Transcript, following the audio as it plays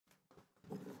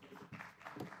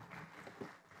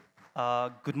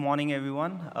Good morning,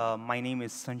 everyone. My name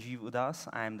is Sanjiv Udash.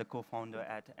 I am the co-founder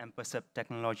at Mpercept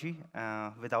Technology.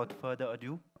 Without further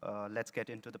ado, let's get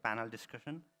into the panel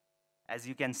discussion. As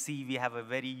you can see, we have a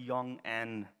very young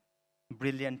and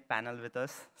brilliant panel with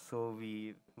us. So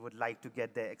we would like to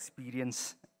get their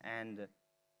experience and,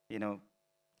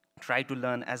 try to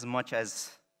learn as much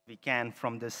as we can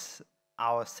from this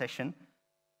hour session,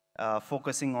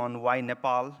 focusing on why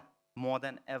Nepal more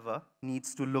than ever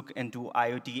needs to look into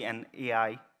IoT and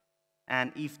AI,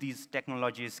 and if these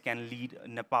technologies can lead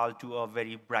Nepal to a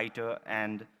very brighter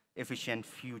and efficient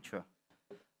future.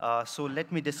 So let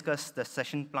me discuss the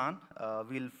session plan.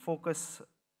 We'll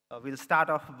start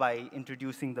off by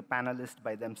introducing the panelists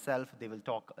by themselves. They will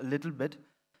talk a little bit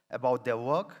about their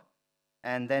work,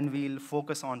 and then we'll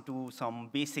focus on to some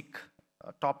basic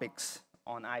topics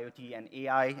on IoT and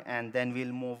AI, and then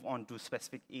we'll move on to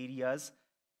specific areas.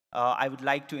 I would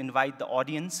like to invite the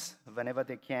audience, whenever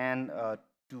they can,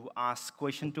 to ask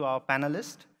questions to our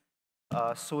panelists.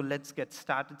 So let's get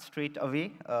started straight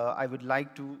away. I would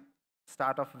like to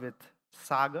start off with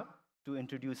Sagar to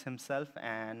introduce himself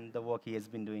and the work he has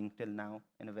been doing till now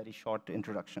in a very short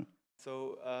introduction.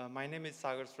 So my name is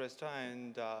Sagar Shrestha,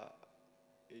 and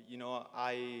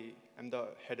I am the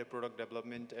head of product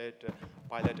development at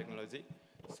Paaila Technology.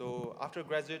 So after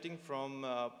graduating from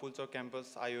Pulsar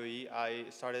campus IOE, I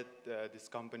started this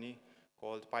company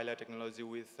called Paaila Technology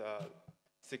with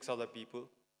 6 other people.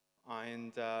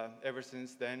 And ever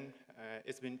since then,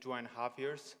 it's been 2.5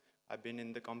 years I've been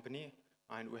in the company,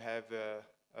 and we have a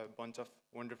bunch of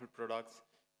wonderful products.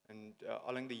 And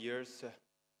along the years,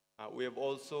 we have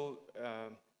also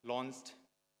launched,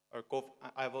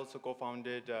 I've also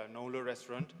co-founded Nolo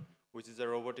Restaurant, which is a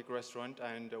robotic restaurant,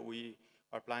 and we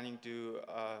are planning to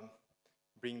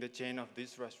bring the chain of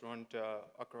this restaurant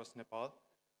across Nepal.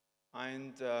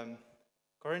 And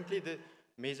currently, the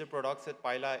major products at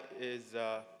Paaila is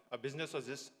a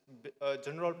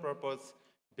general purpose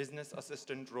business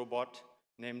assistant robot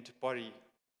named Pari,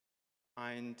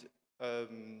 and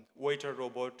waiter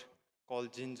robot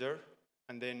called Ginger,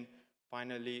 and then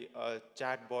finally a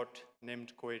chatbot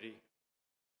named Query.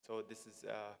 So this is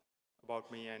about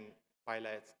me and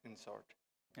Paaila in short.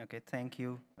 Okay, thank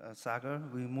you, Sagar.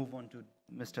 We move on to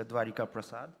Mr. Dwarika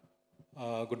Prasad.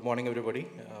 Good morning, everybody.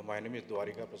 My name is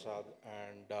Dwarika Prasad,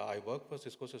 and I work for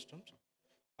Cisco Systems.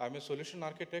 I'm a solution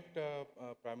architect,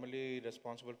 primarily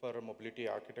responsible for mobility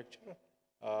architecture.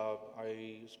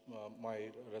 My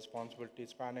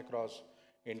responsibilities span across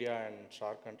India and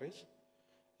SAARC countries.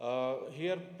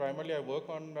 Here, primarily, I work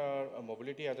on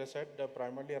mobility, as I said,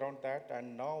 primarily around that.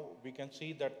 And now we can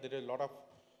see that there is a lot of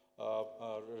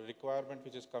requirement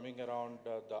which is coming around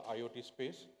the IoT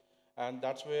space. And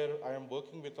that's where I am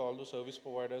working with all the service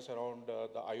providers around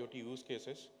the IoT use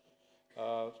cases.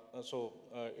 So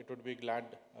it would be glad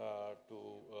to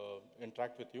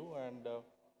interact with you. And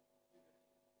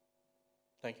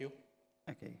thank you.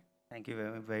 Okay, thank you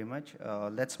very, very much.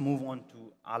 Let's move on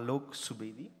to Alok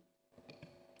Subedi.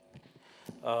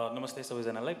 Namaste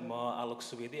सबैजनालाई म आलोक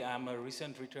Subedi I am a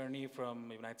recent returnee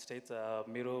from United States.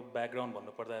 मेरो background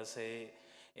भन्नुपर्दा चाहिँ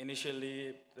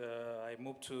initially I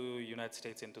moved to United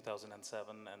States in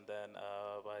 2007, and then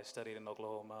I studied in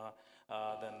Oklahoma,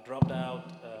 then dropped out,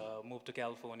 moved to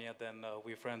California, then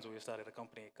we started a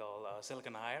company called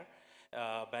Siliconhire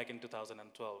back in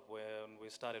 2012. When we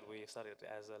started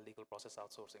as a legal process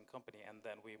outsourcing company, and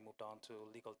then we moved on to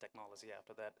legal technology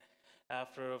after that.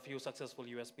 After a few successful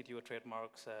USPTO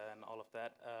trademarks and all of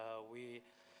that, we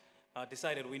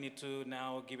decided we need to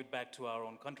now give it back to our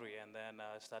own country and then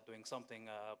start doing something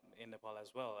in Nepal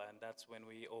as well. And that's when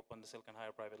we opened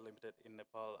Siliconhire Pvt Limited in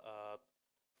Nepal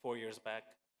 4 years back.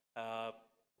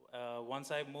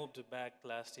 Once I moved back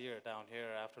last year down here,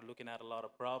 after looking at a lot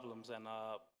of problems and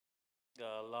a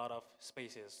lot of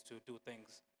spaces to do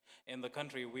things in the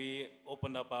country, we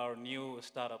opened up our new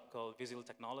startup called vzeal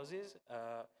Technologies.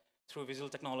 Through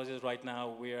vzeal Technologies, right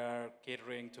now we are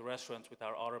catering to restaurants with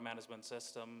our order management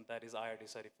system that is IRD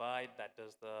certified, that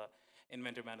does the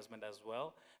inventory management as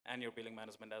well, and your billing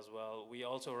management as well. We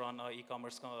also run an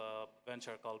e-commerce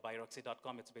venture called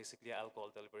buyroxy.com. It's basically an alcohol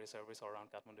delivery service around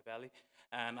Kathmandu Valley.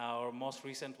 And our most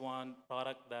recent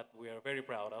product that we are very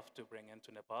proud of to bring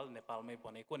into Nepal, Nepalmai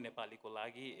Baneko Nepaliko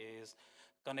Lagi, is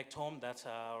Connect Home. That's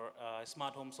our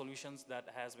smart home solutions that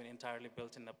has been entirely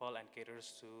built in Nepal and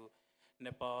caters to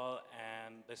Nepal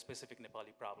and the specific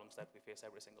Nepali problems that we face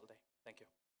every single day. Thank you.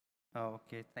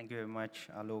 Okay, thank you very much,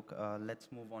 Alok. Let's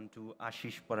move on to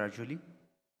Ashish Parajuli.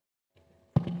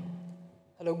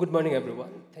 Hello, good morning, everyone.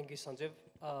 Thank you, Sanjiv.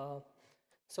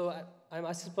 I'm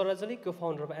Ashish Parajuli,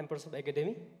 co-founder of Mpercrpt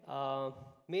Academy.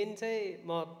 Main चाहिँ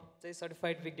म चाहिँ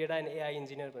certified big data end AI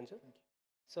engineer भन्छु.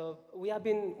 So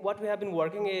what we have been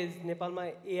working is नेपालमा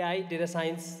AI data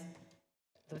signs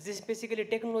basically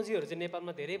टेक्नोलोजीहरू चाहिँ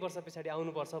नेपालमा धेरै वर्ष पछाडि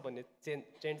आउनुपर्छ भन्ने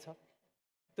ट्रेन्ड छ.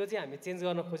 त्यो चाहिँ हामी चेन्ज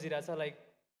गर्न खोजिरहेछ. लाइक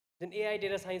जुन एआई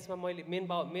डेटा साइन्समा मैले मेन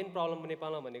प्रब्लम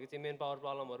नेपालमा भनेको चाहिँ मेन पावर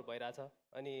प्रब्लमहरू भइरहेछ.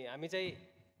 अनि हामी चाहिँ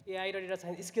एआई र डेटा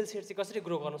साइन्स स्किल सेट चाहिँ कसरी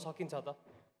ग्रो गर्न सकिन्छ त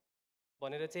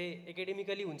भनेर चाहिँ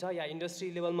एकाडेमिकली हुन्छ या इन्डस्ट्री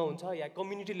लेभलमा हुन्छ या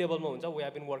कम्युनिटी लेभलमा हुन्छ. We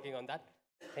have been working on that.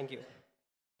 Thank you.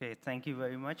 Okay, thank you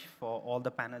very much for all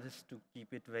the panelists to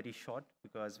keep it very short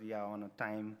because we are on a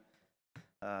time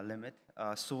limit.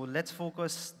 So let's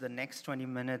focus the next 20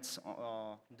 minutes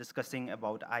discussing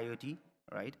about IoT,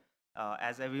 right?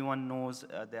 As everyone knows,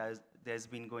 there's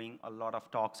been going a lot of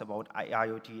talks about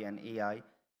IoT and AI.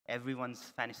 Everyone's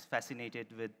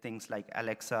fascinated with things like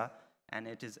Alexa, and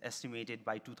it is estimated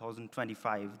by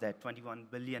 2025 that 21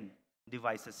 billion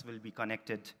devices will be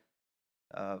connected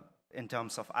in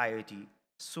terms of IoT.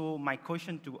 So my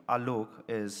question to Alok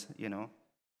is,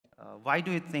 why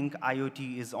do you think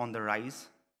IoT is on the rise?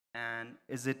 And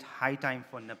is it high time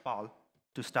for Nepal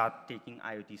to start taking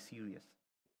IoT serious?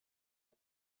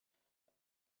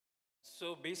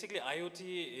 So basically, IoT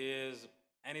is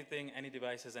anything, any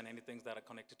devices and any things that are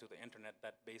connected to the internet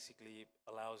that basically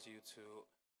allows you to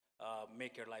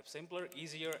make your life simpler,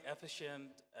 easier,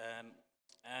 efficient,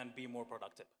 and be more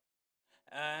productive.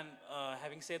 And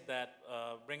having said that,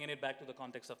 bringing it back to the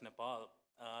context of Nepal,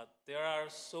 there are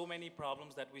so many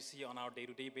problems that we see on our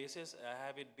day-to-day basis,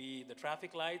 have it be the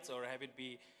traffic lights or have it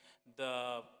be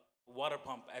the water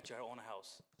pump at your own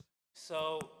house.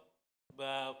 So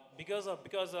because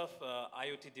of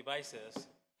IoT devices,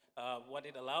 what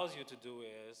it allows you to do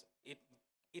is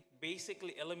it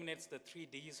basically eliminates the 3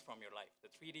 Ds from your life. The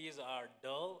 3 Ds are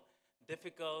dull,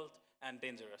 difficult, and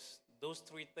dangerous. Those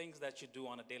 3 things that you do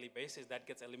on a daily basis, that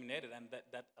gets eliminated, and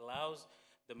that allows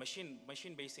the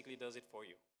machine basically does it for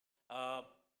you.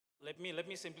 Let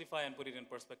me simplify and put it in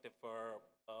perspective for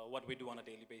what we do on a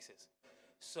daily basis.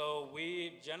 So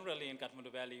we generally in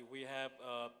Kathmandu Valley, we have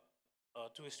a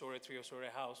 2-story, 3-story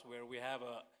house where we have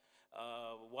a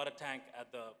water tank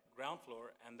at the ground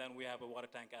floor, and then we have a water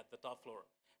tank at the top floor.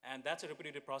 And that's a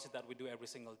repetitive process that we do every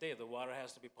single day. The water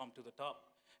has to be pumped to the top,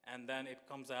 and then it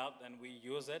comes out, and we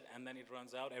use it, and then it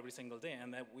runs out every single day.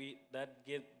 And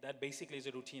that basically is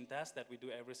a routine task that we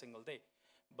do every single day.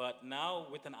 But now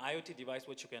with an IoT device,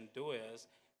 what you can do is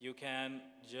you can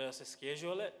just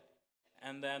schedule it,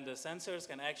 and then the sensors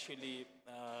can actually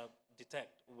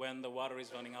detect when the water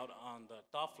is running out on the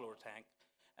top floor tank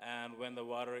and when the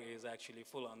water is actually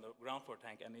full on the ground floor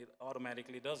tank, and it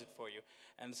automatically does it for you.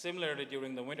 And similarly,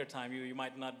 during the winter time, you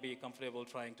might not be comfortable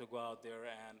trying to go out there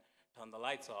and turn the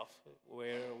lights off,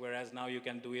 whereas now you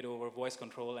can do it over voice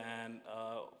control and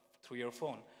through your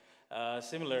phone.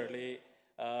 Similarly,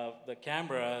 the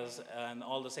cameras and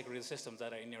all the security systems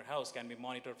that are in your house can be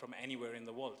monitored from anywhere in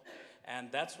the world.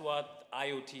 And that's what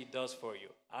IoT does for you.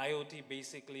 IoT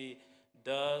basically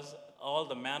does all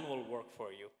the manual work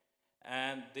for you.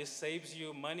 And this saves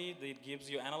you money, it gives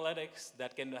you analytics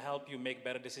that can help you make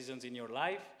better decisions in your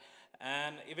life,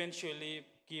 and eventually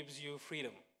gives you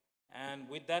freedom. And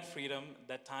with that freedom,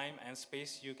 that time and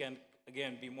space, you can,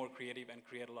 again, be more creative and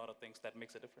create a lot of things that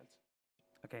makes a difference.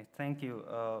 Okay, thank you.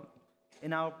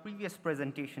 In our previous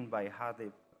presentation by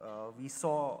Hardeep, we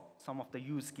saw some of the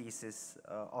use cases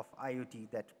of IoT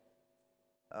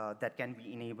that can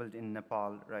be enabled in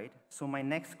Nepal, right? So my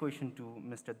next question to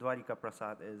Mr. Dwarika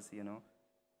Prasad is,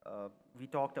 we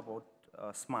talked about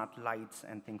smart lights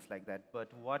and things like that,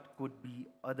 but what could be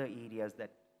other areas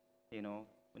that,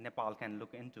 Nepal can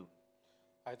look into?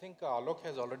 I think Alok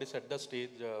has already set the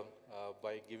stage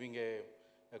by giving a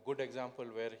good example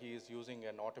where he is using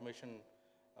an automation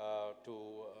to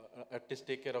at least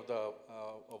take care of the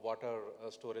water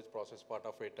storage process part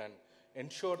of it and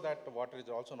ensure that the water is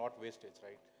also not wastage,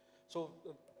 right? So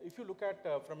if you look at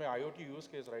from an IoT use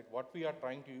case, right, what we are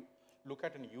trying to look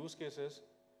at in use cases,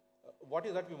 what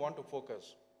is that we want to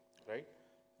focus, right?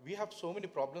 We have so many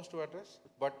problems to address,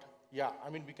 but yeah, I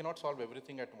mean, we cannot solve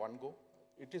everything at one go.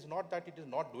 It is not that it is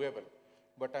not doable,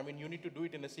 but I mean, you need to do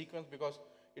it in a sequence because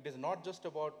it is not just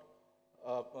about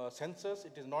sensors,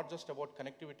 it is not just about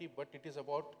connectivity, but it is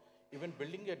about even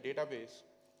building a database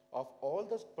of all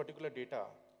this particular data,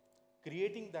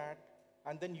 creating that,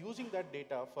 and then using that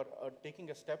data for taking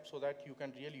a step so that you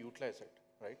can really utilize it,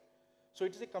 right? So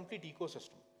it is a complete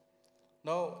ecosystem.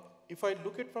 Now, if I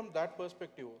look at from that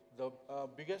perspective, the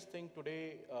biggest thing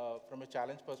today from a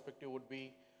challenge perspective would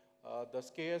be the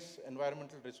scarce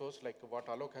environmental resource, like what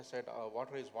Alok has said,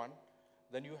 water is one.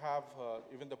 Then you have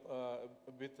even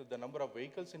with the number of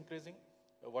vehicles increasing,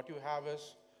 what you have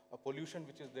is a pollution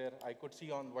which is there. I could see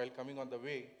while coming on the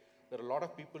way, there are a lot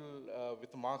of people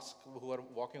with masks who are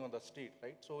walking on the street,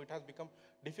 right? So it has become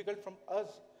difficult from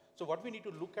us. So what we need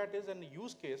to look at is a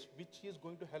use case which is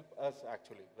going to help us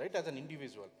actually, right, as an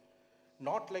individual.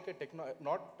 Not like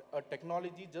not a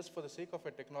technology just for the sake of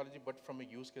a technology, but from a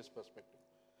use case perspective.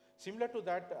 Similar to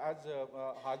that, as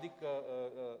Hardik,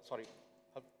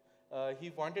 he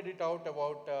pointed it out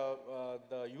about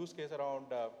the use case around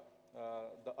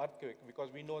the earthquake,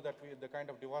 because we know that the kind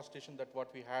of devastation that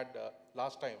what we had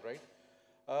last time, right?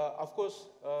 Of course,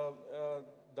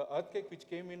 the earthquake which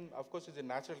came in, of course, is a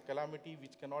natural calamity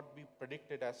which cannot be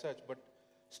predicted as such, but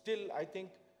still, I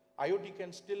think IoT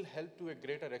can still help to a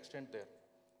greater extent there.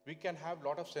 We can have a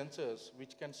lot of sensors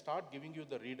which can start giving you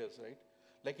the readers, right?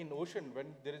 Like in ocean,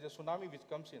 when there is a tsunami which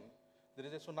comes in, there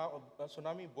is a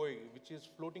tsunami buoy which is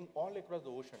floating all across the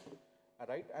ocean,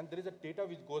 right? And there is a data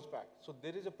which goes back. So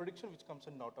there is a prediction which comes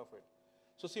in out of it.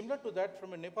 So similar to that,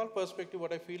 from a Nepal perspective,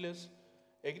 what I feel is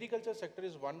agriculture sector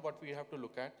is one what we have to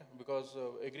look at, because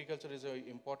agriculture is an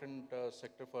important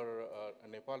sector for a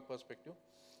Nepal perspective,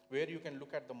 where you can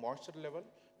look at the moisture level.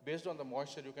 Based on the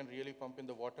moisture, you can really pump in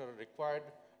the water required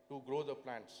to grow the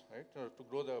plants, right? To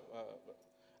grow the,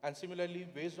 and similarly,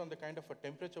 based on the kind of a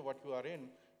temperature what you are in,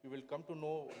 you will come to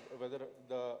know whether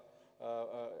the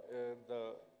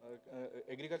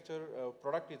agriculture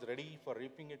product is ready for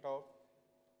reaping it off,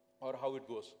 or how it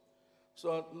goes.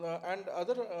 So, and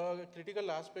other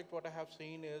critical aspect what I have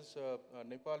seen is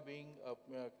Nepal being a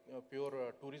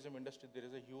pure tourism industry. There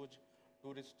is a huge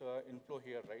tourist inflow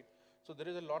here, right? So there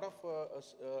is a lot of,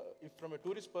 if from a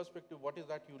tourist perspective, what is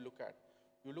that you look at?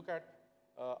 You look at,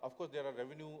 of course, there are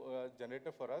revenue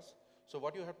generator for us. So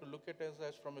what you have to look at is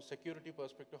as from a security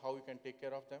perspective, how you can take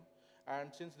care of them.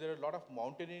 And since there are a lot of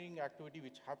mountaineering activity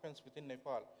which happens within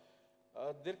Nepal,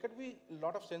 there could be a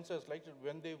lot of sensors, like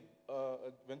when they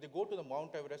go to the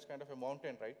Mount Everest kind of a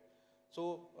mountain, right?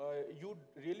 So you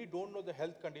really don't know the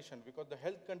health condition, because the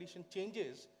health condition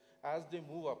changes as they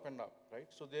move up and up, right?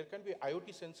 So there can be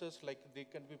IoT sensors, like they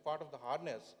can be part of the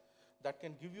harness that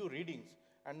can give you readings.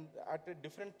 And at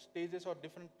different stages or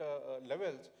different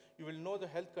levels, you will know the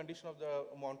health condition of the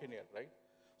mountaineer, right?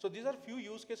 So these are few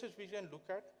use cases we can look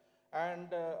at.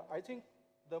 And I think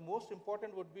the most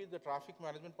important would be the traffic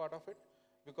management part of it,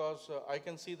 because I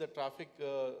can see the traffic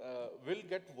will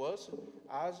get worse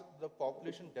as the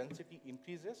population density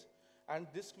increases. And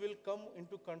this will come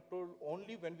into control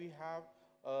only when we have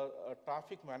a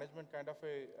traffic management kind of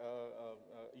a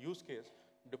use case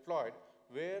deployed,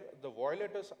 where the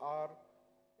violators are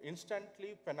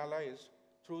instantly penalized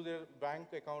through their bank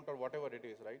account or whatever it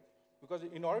is, right? Because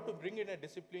in order to bring in a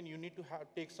discipline, you need to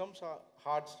take some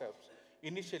hard steps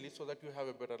initially so that you have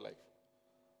a better life.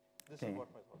 This is what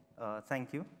my thought.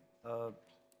 Thank you.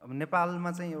 अब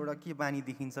नेपालमा चाहिँ एउटा के बानी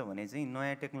देखिन्छ भने चाहिँ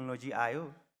नयाँ टेक्नोलोजी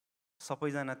आयो,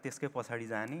 सबैजना त्यसकै पछाडि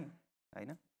जाने,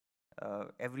 हैन?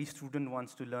 Every student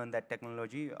wants to learn that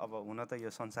technology. अब हुन त यो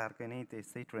संसारकै नै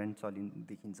त्यसै ट्रेन्ड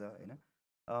देखिन्छ, हैन?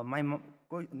 My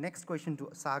next question to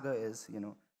Sagar is,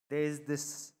 there is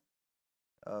this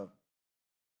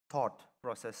thought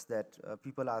process that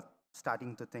people are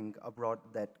starting to think abroad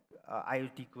that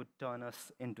IoT could turn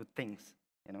us into things,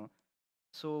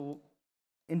 So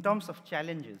in terms of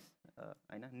challenges,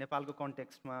 Nepalko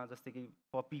context ma जस्तै कि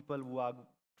for people who are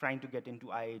trying to get into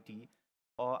IoT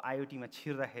or IoT मा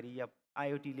छिर्दाखेरि या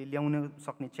IoT ले ल्याउन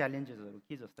सक्ने challengesहरु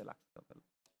के जस्तो लाग्छ तपाईलाई?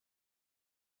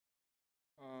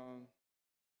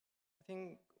 I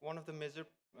think one of the major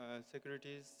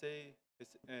securities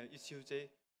issue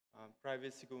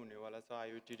privacy को हुनेवाला छ.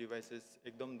 IoT devices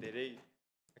एकदम धेरै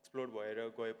एक्सप्लोर भएर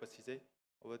गएपछि चाहिँ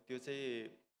अब त्यो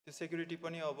security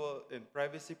पनि अब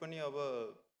privacy पनि अब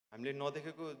हामीले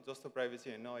नदेखेको जस्तो privacy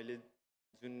हैन. अहिले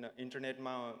जुन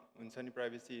इन्टरनेटमा हुन्छ नि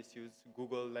privacy issues,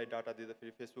 Google लाई डाटा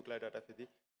दिँदाखेरि, Facebook लाई डाटा दिँदा,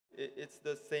 it's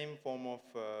the same form of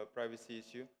privacy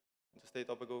issue. जस्तै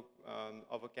तपाईको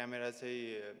अब क्यामेरा चाहिँ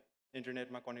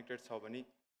इन्टरनेटमा कनेक्टेड छ भने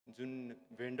जुन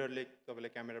भेन्डरले तपाईलाई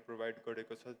क्यामेरा प्रोवाइड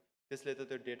गरेको छ त्यसले त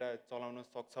त्यो डेटा चलाउन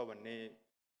सक्छ भन्ने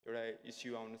एउटा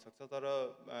इश्यू आउन सक्छ. तर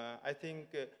I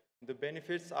think the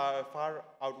benefits are far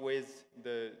outweighs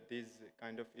these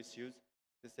kind of issues.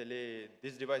 त्यसैले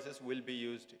these devices will be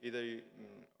used either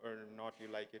or not you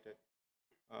like it.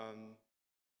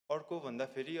 अर्को भन्दा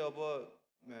फेरि अब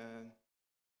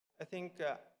I think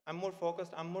I'm more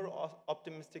focused, I'm more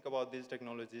optimistic about these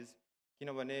technologies.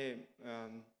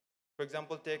 For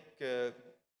example, take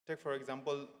for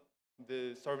example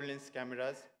the surveillance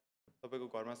cameras. तपाईको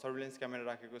घरमा surveillance camera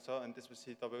राखेको छ अनि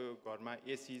त्यसपछि तपाईको घरमा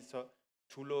AC छ,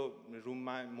 ठुलो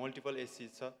रुममा मल्टिपल AC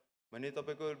छ भने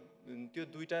तपाईको त्यो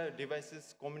दुईटा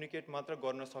devices communicate मात्र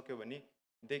गर्न सक्यो भने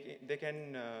they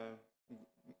can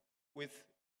with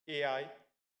AI,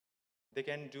 they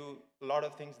can do a lot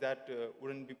of things that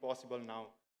wouldn't be possible now.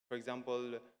 For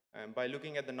example, by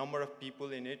looking at the number of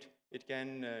people in it, it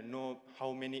can know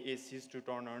how many ACs to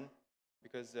turn on,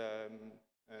 because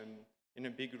in a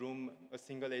big room, a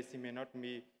single AC may not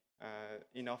be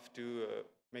enough to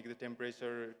make the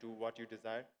temperature to what you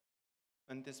desire.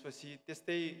 And त्यसपछि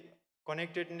त्यस्तै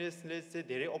कनेक्टेडनेसले चाहिँ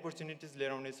धेरै opportunities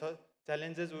लिएर आउनेछ.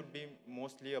 Challenges would be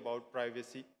mostly about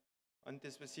privacy. And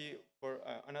त्यसपछि for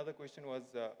another question was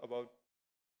about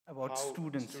how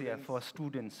students, yeah, for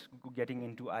students getting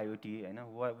into IoT, you know,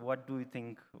 what do you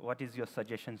think, what is your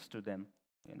suggestions to them,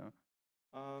 you know?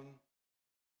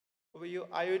 अब यो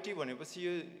IoT भनेपछि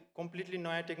यो completely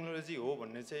नयाँ technology हो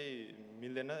भन्ने चाहिँ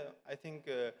मिल्दैन. I think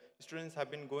students have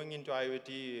been going into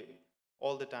IoT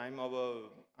all the time. अब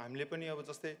हामीले पनि अब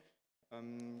जस्तै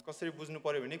कसरी बुझ्नु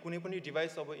पर्यो भने कुनै पनि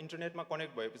डिभाइस अब इन्टरनेटमा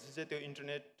कनेक्ट भएपछि चाहिँ त्यो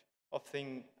internet of thing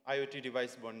IoT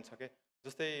device बन्छ क्या.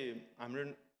 जस्तै हाम्रो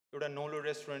एउटा नौलो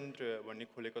रेस्टुरेन्ट भन्ने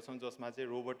खोलेको छौँ जसमा चाहिँ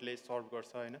रोबोटले सर्भ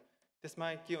गर्छ होइन. त्यसमा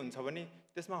के हुन्छ भने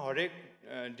त्यसमा हरेक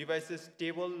डिभाइसेस,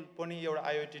 टेबल पनि एउटा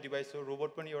IoT डिभाइस हो,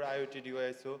 रोबोट पनि एउटा IoT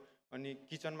डिभाइस हो, अनि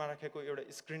किचनमा राखेको एउटा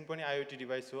स्क्रिन पनि IoT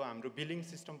डिभाइस हो, हाम्रो बिलिङ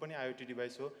सिस्टम पनि IoT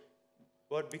डिभाइस हो.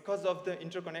 But because of the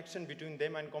interconnection between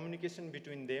them and communication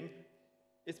between them,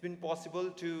 it's been possible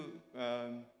to,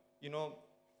 you know,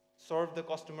 serve the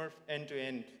customer end to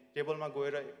end. Table ma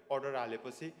goera order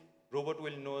haleपछि robot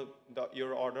will know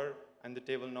your order and the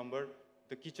table number.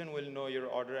 The kitchen will know your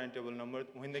order and table number.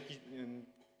 When the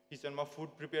kitchen ma food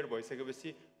prepare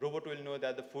bhaisकेपछि robot will know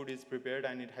that the food is prepared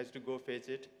and it has to go fetch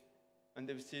it. And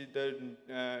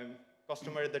the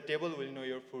customer at the table will know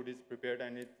your food is prepared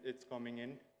and it's coming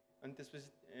in. And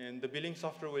the billing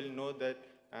software will know that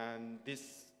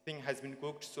this thing has been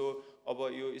cooked. So अब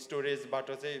यो स्टोरेजबाट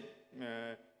चाहिँ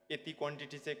यति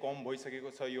quantity चाहिँ कम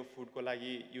भइसकेको छ यो फुडको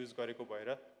लागि use गरेको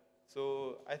भएर.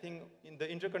 So I think in the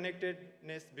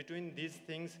interconnectedness between these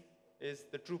things is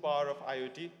the true power of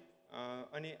IoT.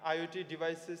 Any IoT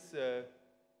devices,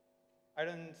 I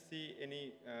don't see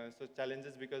any such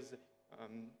challenges because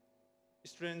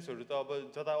students-हरु त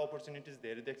अब जता opportunities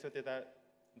धेरै देख्छ त्यता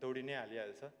दौडी नै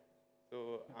हालिहाल्छ.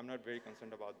 So I'm not very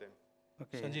concerned about them.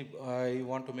 Okay. Sanjiv, I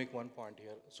want to make one point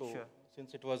here. So Sure.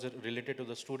 Since it was related to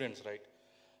the students, right?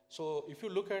 So if you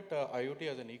look at IoT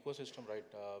as an ecosystem, right?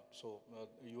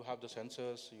 You have the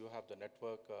sensors, you have the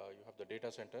network, you have the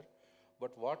data center.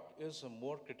 But what is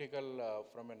more critical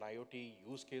from an IoT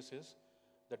use case is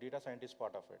the data scientist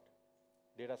part of it,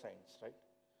 data science, right?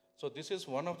 So this is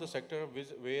one of the sector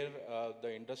where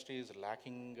the industry is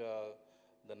lacking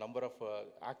the number of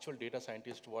actual data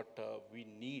scientists what we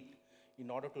need in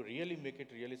order to really make it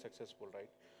really successful, right?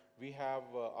 We have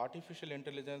artificial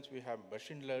intelligence, we have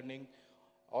machine learning,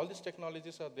 all these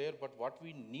technologies are there, but what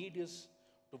we need is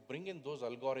to bring in those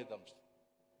algorithms,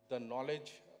 the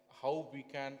knowledge, how we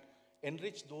can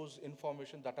enrich those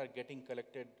information that are getting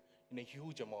collected in a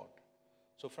huge amount.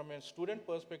 So from a student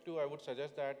perspective, I would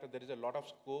suggest that there is a lot of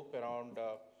scope around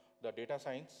the data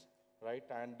science, right?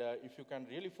 And if you can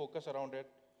really focus around it,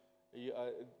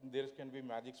 there can be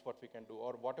magics what we can do,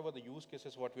 or whatever the use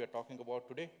cases what we are talking about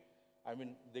today, I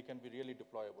mean, they can be really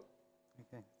deployable.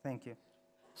 Okay, thank you.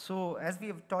 So as we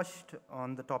have touched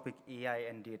on the topic AI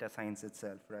and data science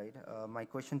itself, right? My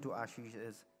question to Ashish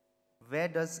is, where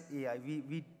does AI,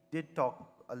 we did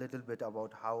talk a little bit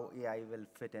about how AI will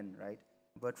fit in, right?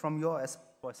 But from your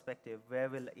perspective, where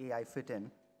will AI fit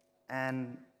in?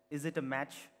 And is it a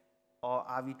match, or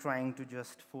are we trying to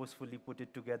just forcefully put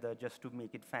it together just to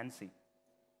make it fancy?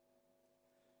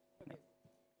 Okay.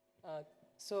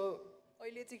 So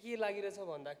अहिले चाहिँ के लागिरहेछ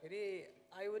भन्दाखेरि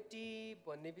IoT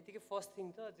भन्ने बित्तिकै first thing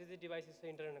त जे devices छ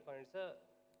internet connect छ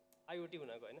IoT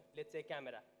हुनको हैन. Let's say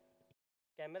camera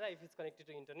if it's connected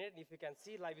to internet, if you can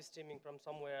see live streaming from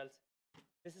somewhere else,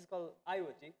 this is called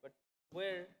IoT. But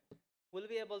where we'll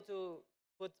be able to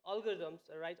put algorithms,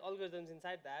 write algorithms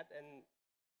inside that and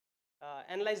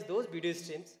analyze those video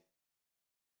streams.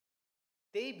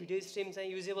 They video streams are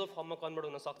usable form convert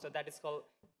हुन सक्छ.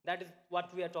 That is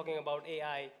what we are talking about,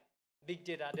 AI, big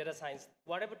data, data science,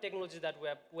 whatever technology that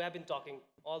we have been talking,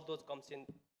 all those comes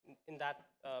in that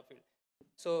field.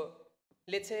 So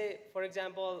let's say, for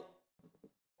example,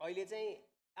 अहिले चाहिँ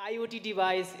IoT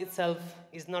device itself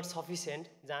is not sufficient.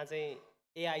 जहाँ चाहिँ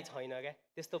AI छैन क्या,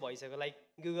 त्यस्तो भइसक्यो. Like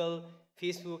Google,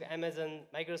 Facebook, Amazon,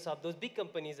 Microsoft, those big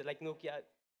companies like Nokia,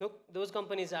 those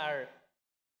companies are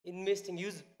investing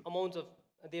huge amounts of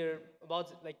their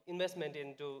investment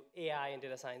into AI and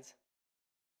data science.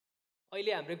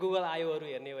 अहिले हाम्रो Google I/O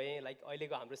हेर्ने भए, like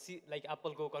अहिलेको हाम्रो like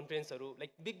Apple को conference,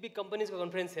 like big companies को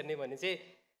conference हेर्ने भने चाहिँ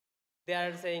they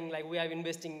are saying like we are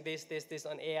investing this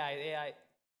on AI.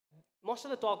 Most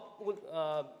of the talk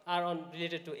are on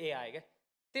related to AI. क्या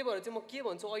त्यही भएर चाहिँ म के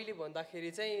भन्छु अहिले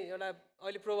भन्दाखेरि चाहिँ एउटा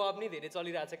अहिले प्रभाव नै धेरै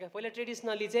चलिरहेको छ क्या पहिला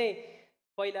ट्रेडिसनली चाहिँ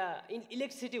पहिला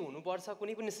इलेक्ट्रिसिटी हुनुपर्छ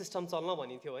कुनै पनि सिस्टम चल्न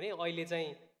भनिन्थ्यो भने अहिले चाहिँ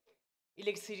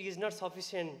electricity is not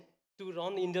sufficient to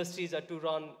run industries or to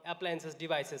run appliances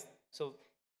devices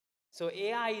so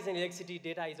AI is an electricity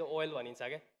data is a oil भनिन्छ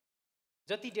क्या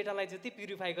जति डेटालाई जति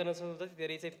प्युरिफाई गर्न सक्छौँ जति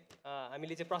धेरै चाहिँ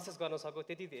हामीले चाहिँ प्रोसेस गर्न सकौँ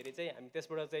त्यति धेरै चाहिँ हामी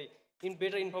त्यसबाट चाहिँ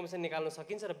बेटर इन्फर्मेसन निकाल्न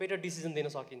सकिन्छ र बेटर डिसिजन दिन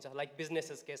सकिन्छ like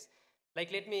businesses case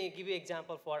like let me give you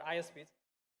example for ISPs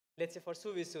let's say for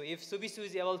Subisu if Subisu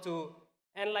is able to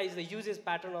analyze the usage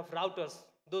pattern of routers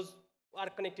those are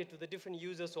connected to the different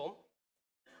users home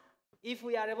if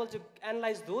we are able to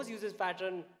analyze those usage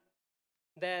pattern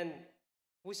then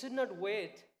we should not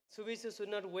wait Subisu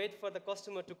should not wait for the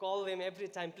customer to call them every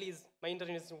time please my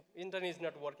internet is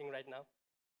not working right now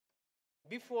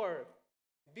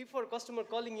before customer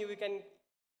calling you we can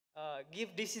give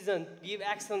decision give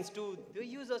actions to the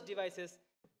users devices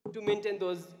to maintain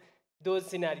those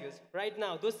scenarios right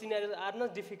now those scenarios are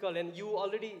not difficult and you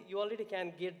already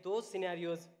can get those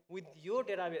scenarios with your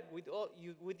database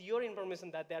with your information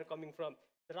that they are coming from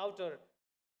the router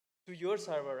to your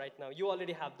server right now you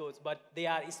already have those but they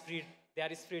are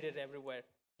spread everywhere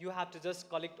you have to just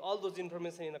collect all those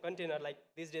information in a container like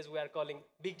these days we are calling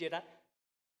big data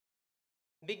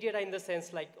in the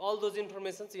sense like all those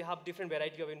informations you have different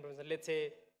variety of information let's say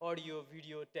audio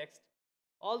video text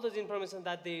all those information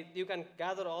that you can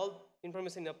gather all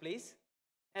information in a place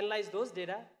analyze those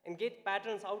data and get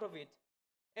patterns out of it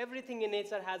everything in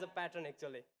nature has a pattern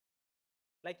actually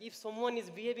like if someone is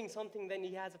behaving something then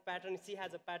he has a pattern she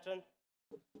has a pattern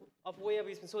of way of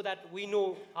so that we know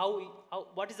how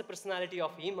what is the personality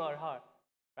of him or her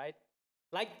right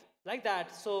like that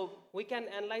so we can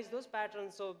analyze those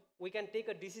patterns so we can take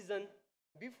a decision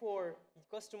before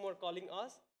customer calling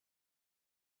us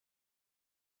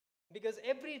because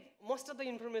most of the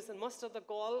information most of the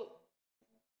call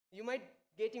you might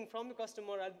getting from the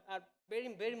customer are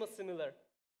very very much similar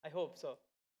I hope so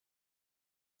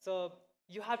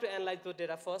you have to analyze those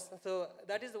data first so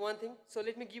that is the one thing so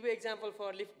let me give you an example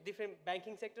for different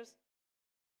banking sectors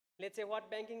let's say what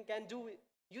banking can do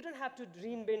you don't have to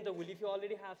reinvent the wheel if you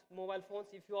already have mobile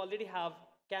phones if you already have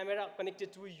camera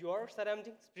connected to your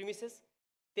surroundings premises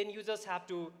then you just have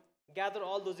to gather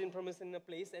all those information in a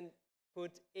place and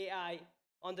put AI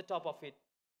on the top of it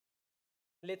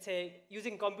let's say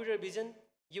using computer vision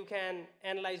you can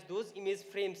analyze those image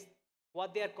frames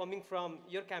what they are coming from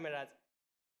your cameras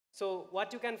so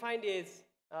what you can find is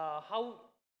how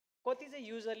कति चाहिँ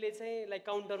युजरले चाहिँ like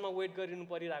काउन्टरमा wait गरिनु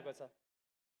परिरहेको छ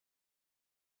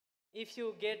if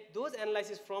you get those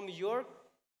analysis from your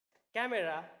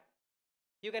camera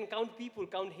you can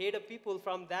count head of people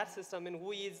from that system and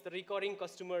who is the recurring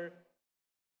customer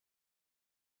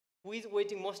who is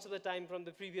waiting most of the time from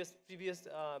the previous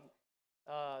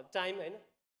time हैन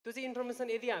त्यो चाहिँ information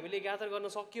यदि हामीले gather गर्न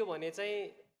सक्यो भने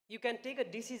चाहिँ you can take a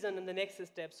decision in the next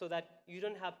step so that you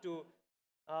don't have to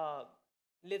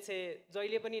let's say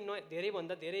जहिले पनि धेरै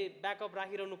भन्दा धेरै ब्याकअप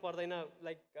राखिरहनु पर्दैन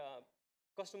लाइक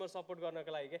कस्टमर सपोर्ट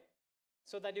गर्नको लागि के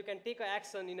so that you can take an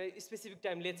action in a specific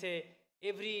time let's say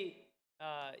every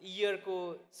year को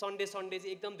Sunday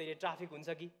चाहिँ एकदम धेरै ट्राफिक हुन्छ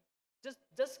कि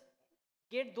just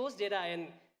get those data and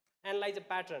analyze a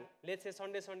pattern let's say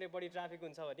Sunday बढी ट्राफिक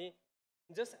हुन्छ भने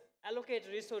just allocate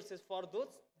resources for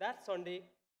that Sunday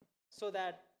so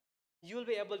that you will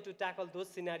be able to tackle those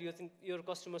scenarios and your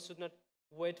customers should not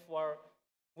wait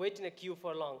in a queue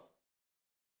for long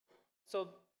so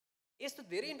यस्तो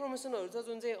धेरै इन्फर्मेसनहरु छ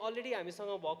जुन चाहिँ already हामीसँग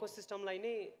भएको सिस्टमलाई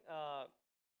नै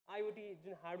IoT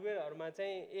जुन हार्डवेयरहरुमा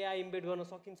चाहिँ AI इम्बेड गर्न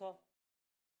सकिन्छ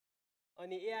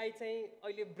अनि AI चाहिँ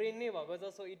अहिले ब्रेन नै भएको छ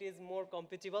so it is more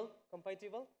compatible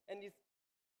and is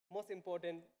most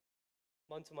important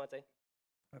भन्छु म चाहिँ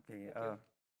Okay,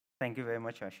 thank you very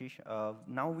much, Ashish.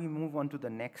 Now we move on to the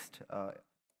next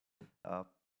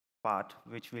part,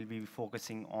 which will be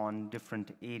focusing on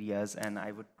different areas, and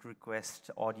I would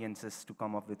request audiences to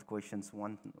come up with questions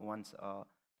once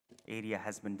area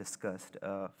has been discussed.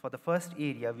 For the first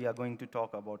area, we are going to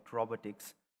talk about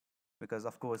robotics, because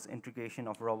of course, integration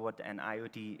of robot and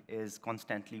IoT is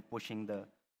constantly pushing the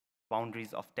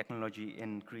boundaries of technology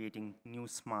in creating new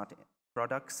smart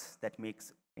products that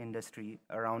makes industry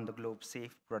around the globe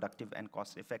safe, productive, and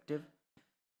cost-effective.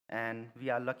 And we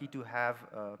are lucky to have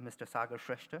Mr. Sagar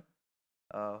Shrestha,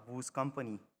 whose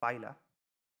company, Paaila,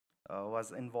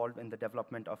 was involved in the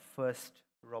development of first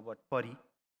robot Pari.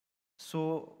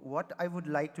 So what I would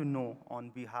like to know on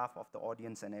behalf of the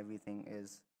audience and everything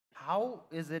is, how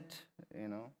is it,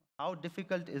 how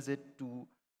difficult is it to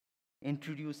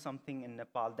introduce something in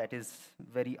Nepal that is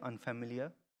very unfamiliar?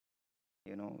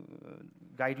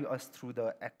 Guide us through the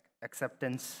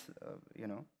acceptance,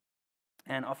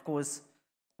 And of course,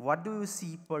 what do you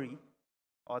see Pari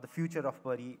or the future of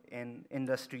Pari in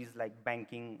industries like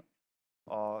banking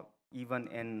or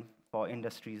even for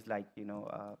industries like,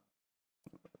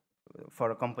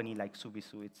 for a company like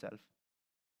Subisu itself?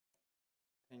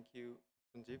 Thank you,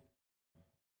 Sanjiv.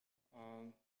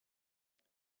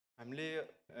 हामीले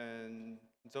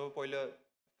जब पहिला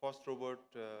first robot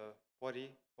परि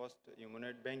first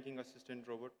ह्युमनोइड banking assistant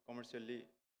robot commercially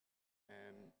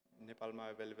नेपालमा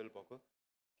available भएको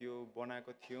त्यो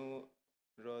बनाएको थियौँ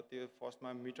र त्यो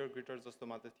फर्स्टमा मिटर ग्रिटर जस्तो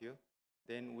मात्र थियो.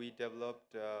 Then we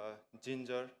developed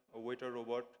ginger waiter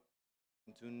robot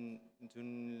जुन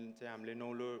चाहिँ हामीले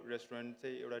नौलो रेस्टुरेन्ट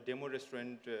चाहिँ एउटा डेमो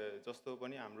रेस्टुरेन्ट जस्तो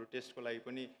पनि हाम्रो टेस्टको लागि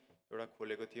पनि एउटा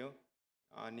खोलेको थियौँ.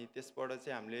 अनि त्यसबाट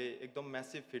चाहिँ हामीले एकदम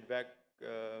म्यासिभ फिडब्याक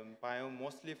पायौँ,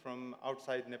 मोस्टली फ्रम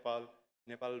आउटसाइड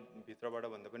नेपालभित्रबाट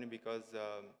भन्दा पनि, because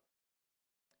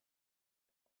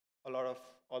a lot of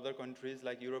other countries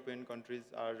like European countries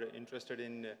are interested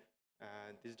in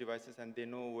these devices and they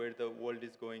know where the world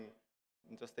is going.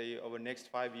 जस्तै अब नेक्स्ट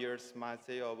 5 yearsमा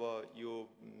चाहिँ अब यो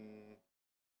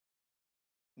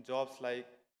जब्स लाइक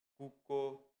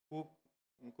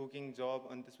कुकिङ जब,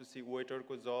 अनि त्यसपछि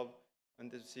वेटरको जब, अनि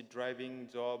त्यसपछि ड्राइभिङ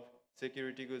जब,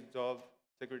 सेक्युरिटीको जब,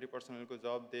 सेक्युरिटी पर्सनलको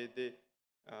जब,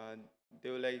 they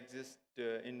will exist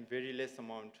in very less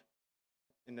amount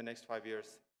in the next 5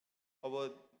 years. अब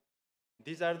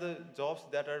these are the jobs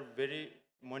that are very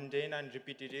mundane and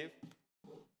repetitive.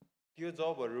 त्यो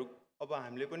जबहरू अब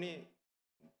हामीले पनि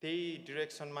त्यही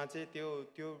डिरेक्सनमा चाहिँ त्यो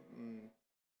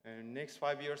नेक्स्ट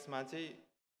 5 yearsमा चाहिँ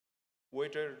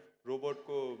वेटर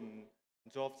रोबोटको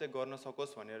जब चाहिँ गर्न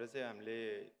सकोस् भनेर चाहिँ हामीले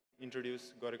इन्ट्रोड्युस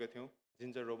गरेको थियौँ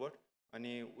जिन्जर रोबोट.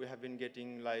 अनि we have been getting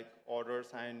like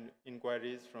orders end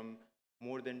enquiries from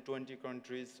more than 20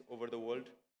 countries over the world.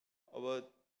 अब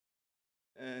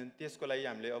त्यसको लागि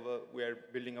हामीले अब we are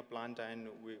building a plant and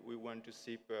we want to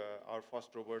SIP our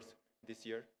first robots this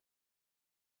year.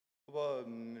 अब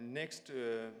next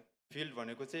field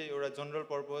भनेको चाहिँ एउटा general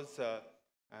purpose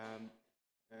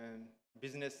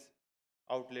business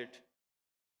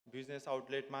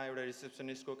आउटलेटमा एउटा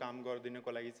रिसेप्सनिस्टको काम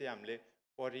गरिदिनको लागि चाहिँ हामीले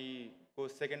परीको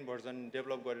सेकेन्ड भर्जन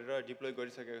डेभलप गरेर डिप्लोय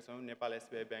गरिसकेका छौँ नेपाल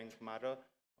एसबिआई ब्याङ्कमा र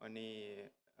अनि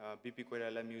BP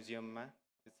Koirala म्युजियममा.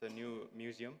 It's a new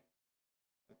museum.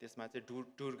 त्यसमा चाहिँ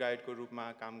टुर गाइडको रूपमा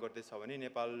काम गर्दैछ भने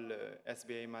नेपाल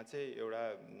एसबिआईमा चाहिँ एउटा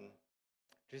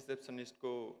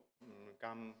रिसेप्सनिस्टको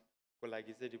कामको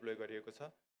लागि चाहिँ डिप्लोय गरिएको छ.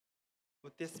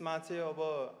 त्यसमा चाहिँ अब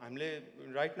हामीले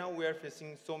right now we are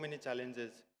facing so many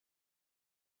challenges.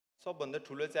 सबभन्दा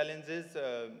ठुलो च्यालेन्जेस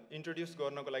इन्ट्रोड्युस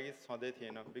गर्नको लागि छँदै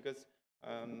थिएन, बिकज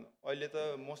अहिले त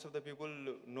most of the people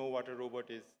know what a robot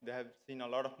is, they have seen a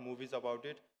lot of movies about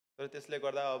it. तर त्यसले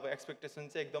गर्दा अब एक्सपेक्टेसन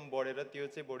चाहिँ एकदम बढेर त्यो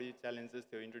चाहिँ बढी च्यालेन्जेस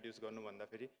थियो इन्ट्रोड्युस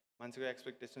गर्नुभन्दाखेरि. मान्छेको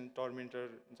एक्सपेक्टेसन टर्मिनेटर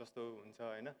जस्तो हुन्छ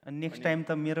होइन. नेक्स्ट टाइम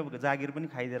त मेरो जागिर पनि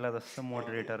खाइदेला जस्तो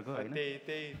मोडरेटरको होइन.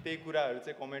 त्यही कुराहरू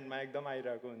चाहिँ कमेन्टमा एकदम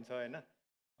आइरहेको हुन्छ होइन.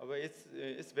 अब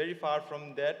it's very far from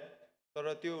that. तर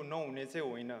त्यो नहुने चाहिँ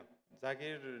होइन,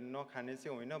 जागिर नखाने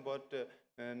चाहिँ होइन, but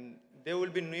they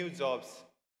will be new jobs.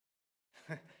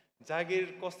 जागिर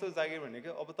कस्तो जागिर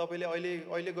भनेको अब तपाईँले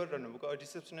अहिले गरिरहनु भएको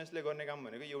रिसेप्सनिस्टले गर्ने काम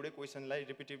भनेको एउटै क्वेसनलाई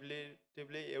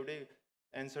रिपिटेटिभली एउटै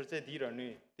एन्सर चाहिँ दिइरहने.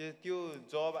 त्यो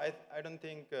जब आई डोन्ट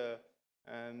थिङ्क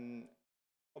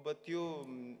अब त्यो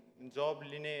जब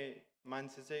लिने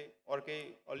मान्छे चाहिँ अर्कै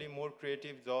अलि मोर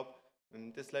क्रिएटिभ जब,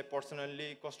 त्यसलाई पर्सनल्ली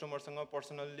कस्टमरसँग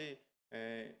पर्सनल्ली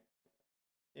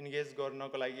इन्गेज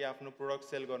गर्नको लागि, आफ्नो प्रोडक्ट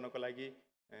सेल गर्नको लागि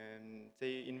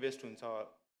चाहिँ इन्भेस्ट हुन्छ.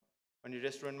 अनि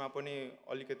रेस्टुरेन्टमा पनि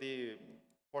अलिकति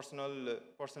पर्सनल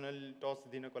टच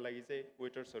दिनको लागि चाहिँ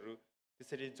वेटर्सहरू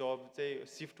त्यसरी जब चाहिँ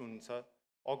सिफ्ट हुन्छ,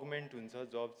 अगमेन्ट हुन्छ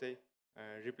जब चाहिँ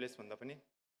रिप्लेस भन्दा पनि.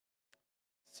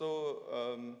 सो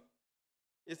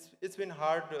it's been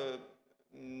hard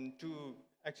to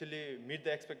actually meet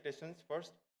the expectations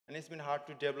first, and it's been hard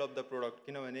to develop the product.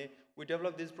 किनभने we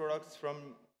develop these products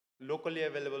from locally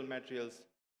available materials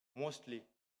mostly.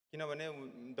 किनभने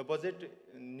the budget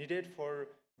needed for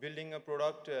building a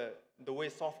product the way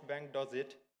SoftBank does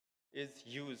it is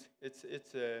huge.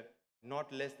 It's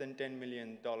not less than $10 million.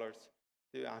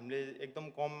 त्यो हामीले एकदम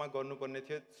कममा गर्नुपर्ने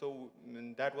थियो. So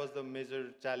that was the major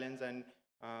challenge, and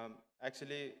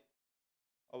actually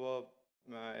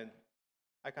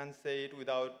I can't say it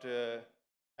without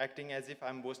acting as if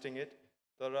I'm boasting it.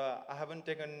 But I haven't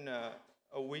taken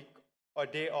a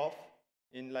day off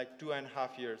in like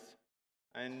 2.5 years,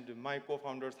 and my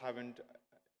co-founders haven't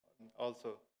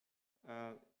also.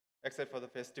 except for the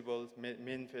festivals,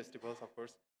 main festivals, of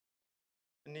course.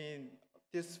 And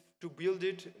to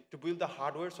build the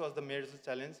hardware was the major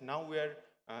challenge. Now we are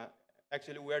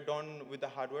actually we are done with the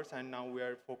hardwares, and now we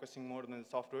are focusing more on the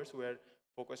softwares. We are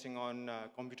focusing on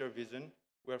computer vision.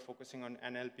 We are focusing on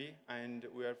NLP, and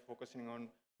we are focusing on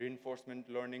reinforcement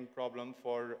learning problem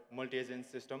for multi-agent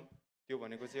system.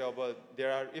 If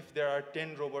there are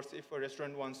 10 robots, if a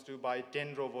restaurant wants to buy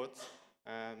 10 robots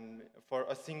for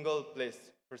a single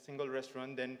place, for a single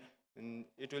restaurant, then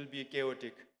it will be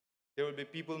chaotic. There will be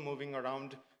people moving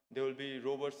around. There will be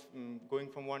robots going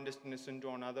from one destination to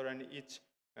another, and each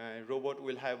robot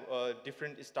will have a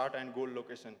different start and goal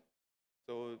location.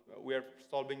 So we are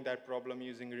solving that problem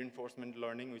using reinforcement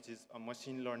learning, which is a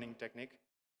machine learning technique.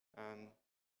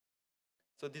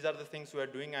 So these are the things we are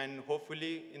doing, and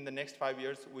hopefully in the next 5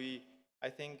 years, I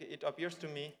think it appears to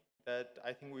me that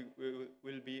I think we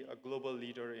will be a global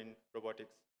leader in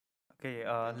robotics. Okay,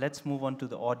 let's move on to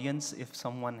the audience. If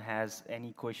someone has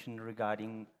any question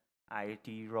regarding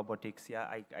IoT robotics, yeah,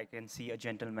 I can see a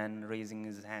gentleman raising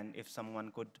his hand. If someone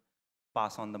could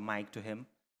pass on the mic to him.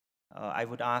 I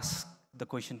would ask the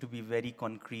question to be very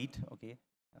concrete, okay?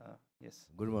 Yes.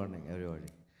 Good morning, everybody.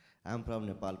 I'm from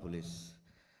Nepal Police,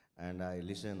 and I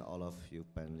listen all of you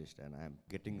panelists, and I'm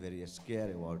getting very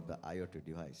scared about the IoT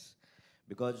device,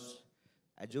 because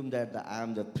assume that I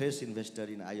am the fresh investor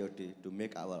in IoT to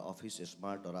make our office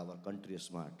smart or our country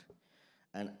smart.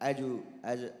 And as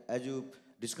you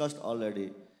discussed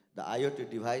already, the IoT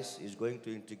device is going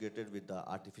to integrate it with the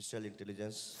artificial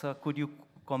intelligence. Sir, could you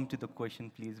come to the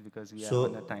question, please, because we are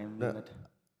on a time limit.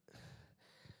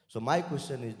 So my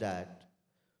question is that,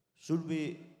 should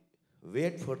we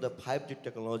wait for the 5G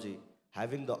technology,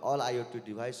 having the all IoT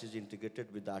devices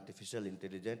integrated with the artificial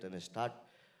intelligence, and start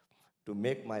to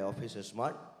make my office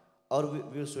smart, or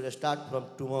we should start from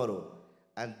tomorrow,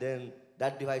 and then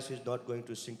that device is not going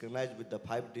to synchronize with the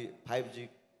 5G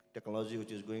technology,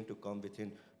 which is going to come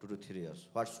within 2 to 3 years?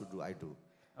 What should I do?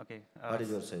 Okay. What is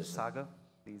your suggestion? Sagar,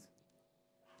 please.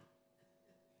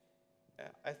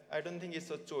 I don't think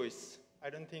it's a choice. I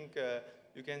don't think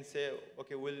you can say,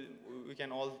 okay, we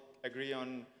can all agree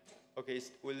on, okay,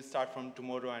 we'll start from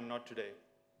tomorrow and not today.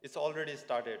 It's already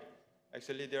started.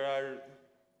 Actually,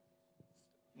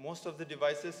 most of the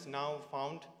devices now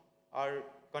found are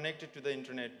connected to the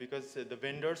internet because the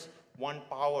vendors want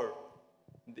power.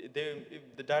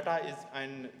 The data is,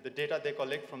 and the data they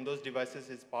collect from those devices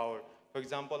is power. For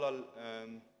example,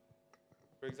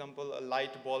 a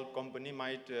light bulb company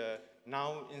might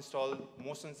now install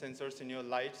motion sensors in your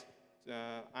lights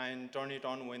and turn it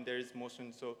on when there is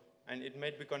motion. And it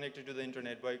might be connected to the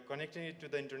internet. By connecting it to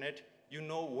the internet, you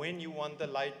know when you want the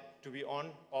light to be on,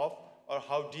 off, or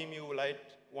how dim you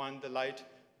want the light,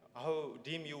 how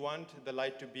dim you want the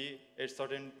light to be at a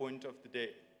certain point of the day.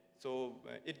 So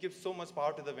it gives so much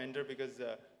power to the vendor, because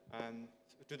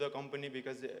to the company,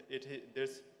 because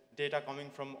there's data coming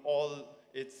from all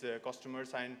its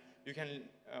customers, and you can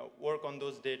work on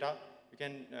those data. You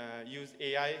can use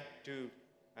AI to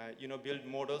build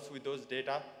models with those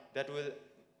data that will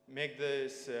make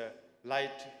this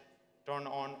light turn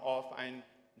on, off, and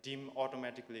dim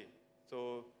automatically.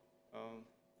 So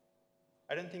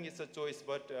I don't think it's a choice,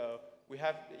 but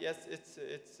yes,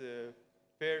 it's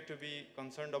fair to be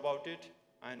concerned about it,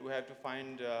 and we have to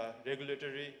find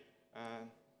regulatory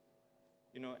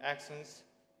actions,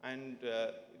 and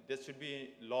there should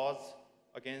be laws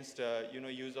against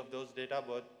use of those data,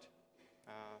 but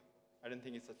I don't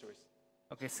think it's a choice.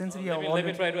 Okay, since let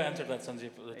me try to answer that,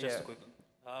 Sanjiv, just a quick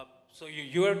one. So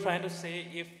you are trying to say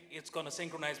if it's going to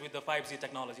synchronize with the 5G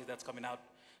technology that's coming out,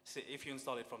 if you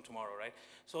install it from tomorrow, right?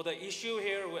 So the issue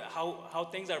here, how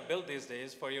things are built these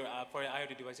days for your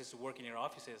IoT devices to work in your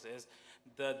offices is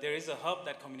there is a hub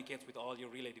that communicates with all your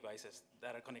relay devices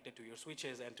that are connected to your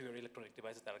switches and to your electronic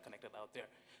devices that are connected out there.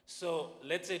 So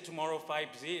let's say tomorrow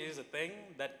 5G is a thing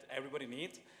that everybody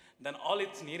needs, then all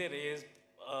it's needed is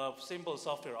a simple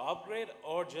software upgrade,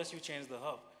 or just you change the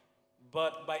hub.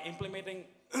 But by implementing,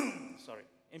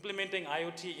 implementing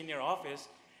IoT in your office,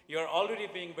 you're already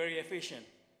being very efficient.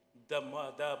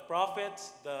 The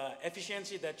profits, the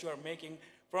efficiency that you are making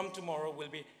from tomorrow will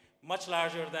be much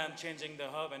larger than changing the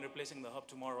hub and replacing the hub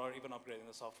tomorrow, or even upgrading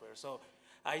the software. So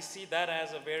I see that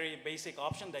as a very basic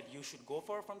option that you should go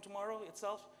for from tomorrow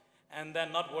itself, and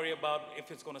then not worry about if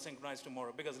it's going to synchronize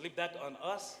tomorrow, because leave that on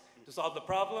us to solve the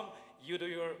problem. You do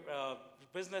your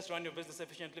business, run your business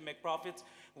efficiently, make profits.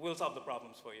 We'll solve the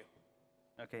problems for you.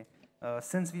 Okay.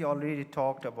 Since we already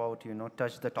talked about,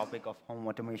 touched the topic of home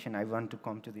automation, I want to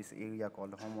come to this area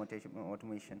called home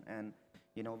automation. And,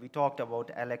 we talked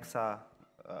about Alexa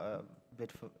a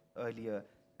bit earlier.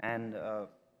 And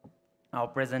our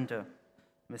presenter,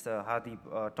 Mr.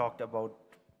 Hardeep, talked about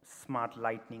smart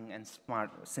lighting and smart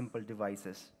simple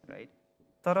devices, right?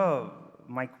 Tara,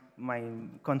 my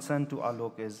concern to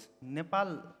Alok is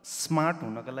Nepal smart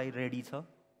hunaka लागि ready छ?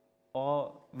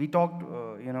 Or we talked,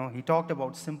 he talked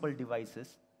about simple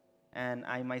devices, and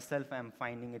I myself am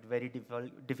finding it very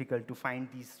difficult to find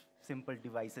these simple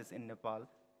devices in Nepal,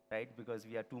 right? Because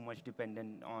we are too much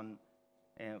dependent on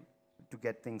to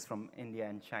get things from India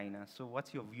and China. So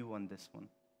what's your view on this one?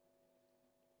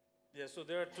 Yeah, so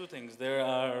there are two things. There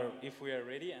are if we are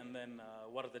ready, and then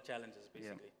what are the challenges,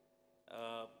 basically.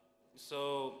 Yeah.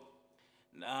 So,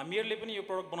 merely पनि यो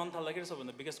product बनाउन थाल्दाखेरि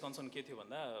सबभन्दा biggest concern के थियो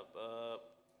भन्दा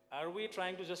are we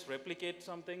trying to just replicate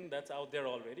something that's out there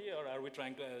already, or are we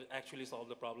trying to actually solve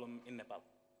the problem in Nepal?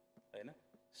 Hahn?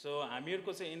 So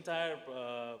हामीहरुको चाहिँ entire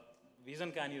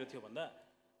vision कहाँनिर थियो भन्दा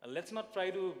let's not try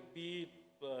to be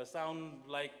sound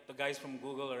like the guys from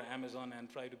Google or Amazon and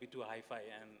try to be too hi-fi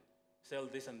and sell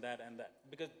this and that,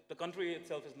 because the country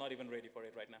itself is not even ready for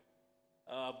it right now.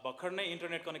 भर्खर नै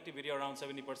internet connectivity around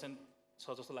 70%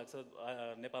 छ जस्तो लाग्छ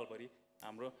नेपालभरि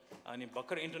हाम्रो, अनि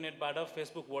भर्खर इन्टरनेटबाट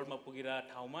Facebook वर्ल्डमा पुगिरहेको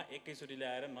ठाउँमा एकैचोटि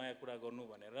ल्याएर नयाँ कुरा गर्नु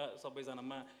भनेर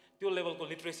सबैजनामा त्यो लेभलको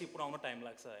लिटरेसी पुर्याउन टाइम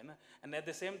लाग्छ हैन. And at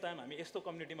the same time हामी यस्तो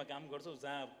कम्युनिटीमा काम गर्छौँ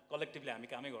जहाँ कलेक्टिभली हामी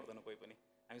कामै गर्दैन कोही पनि.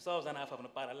 हामी सबजना आफ्नो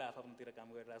पाराले आफ्नोतिर काम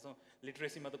गरिरहेछौँ.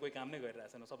 लिटरेसीमा त कोही काम नै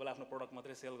गरिरहेको छैन, सबैले आफ्नो प्रडक्ट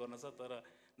मात्रै सेल गर्न छ, तर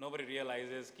nobody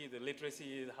realizes कि the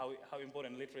literacy is how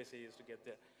important literacy is to get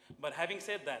there. But having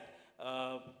said that,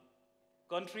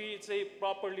 country चाहिँ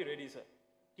properly ready छ.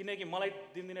 किनकि मलाई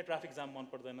दिनदिनै ट्राफिक जाम मन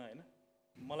पर्दैन हैन.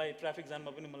 मलाई ट्राफिक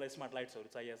जाममा पनि मलाई स्मार्ट लाइट्सहरु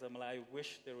चाहिएको छ. मलाई I wish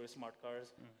there were smart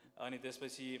cars. अनि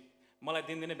त्यसपछि मलाई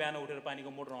दिनदिनै बिहान उठेर पानीको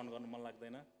मोटर अन गर्न मन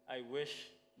लाग्दैन. I wish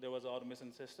there was a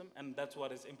automation system, and that's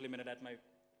what is implemented at my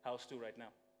house to right now.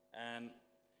 And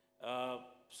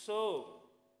so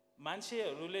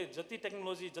मान्छेहरूले जति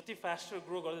टेक्नोलोजी जति फास्टर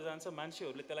ग्रो गर्दै जान्छ,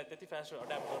 मान्छेहरूले त्यसलाई त्यति फास्टर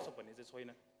अड्याप्ट गर्छ भन्ने चाहिँ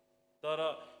छैन. तर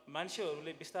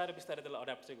मान्छेहरूले बिस्तारै बिस्तारै त्यसलाई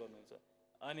अड्याप्ट चाहिँ गर्नुहुन्छ.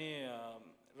 अनि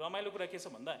रमाइलो कुरा के छ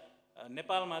भन्दा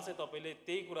नेपालमा चाहिँ तपाईले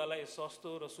त्यही कुरालाई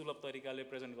सस्तो र सुलभ तरिकाले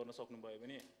प्रेजेन्ट गर्न सक्नुभयो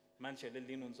भने मान्छेहरूले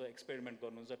लिनुहुन्छ, एक्सपेरिमेन्ट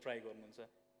गर्नुहुन्छ, ट्राई गर्नुहुन्छ.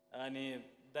 अनि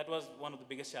that was one of the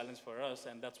biggest challenge for us,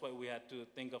 and that's why we had to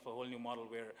think of a whole new model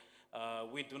where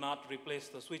we do not replace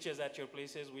the switches at your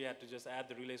places. We had to just add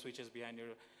the relay switches behind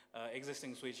your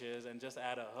existing switches and just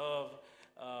add a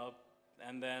hub,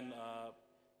 and then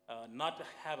not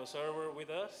have a server with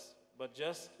us, but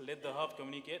just let the hub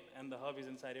communicate, and the hub is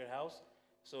inside your house.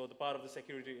 So the part of the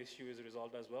security issue is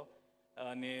resolved as well.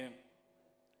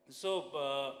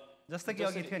 Just like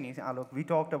Alok, we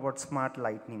talked about smart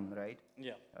lighting, right?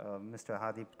 Yeah. Mr.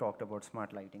 Hardeep talked about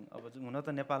smart lighting. अब हुन त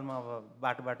नेपालमा अब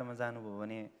बाटोमा जानुभयो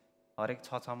भने हरेक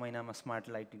 6 महिनामा स्मार्ट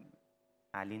लाइटिङ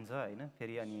हालिन्छ हैन,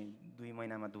 फेरि अनि 2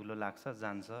 महिनामा धुलो लाग्छ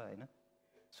जान्छ हैन.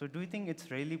 So do you think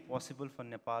it's really possible for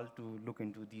Nepal to look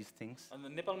into these things?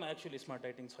 नेपालमा एक्चुअली स्मार्ट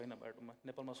लाइटिङ छैन बाटोमा.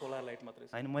 नेपालमा सोलर लाइट मात्रै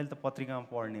छ. हैन, मैले त पत्रिकामा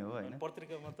पढ्ने हो हैन.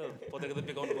 पत्रिका त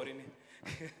बिगाउनु पर्यो नि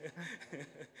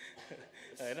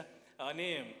हैन. अनि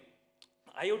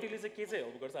आईओटीले चाहिँ के चाहिँ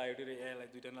हेल्प गर्छ, आईओटी र एआईलाई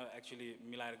दुईटालाई एक्चुअली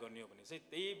मिलाएर गर्ने हो भने चाहिँ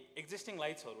त्यही एक्जिस्टिङ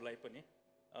लाइट्सहरूलाई पनि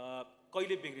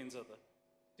कहिले बिग्रिन्छ त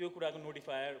त्यो कुराको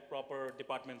notifier proper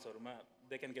डिपार्टमेन्ट्सहरूमा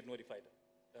they can get notified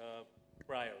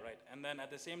prior, right? And then at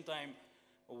the same time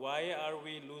why are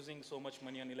we losing so much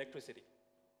money on electricity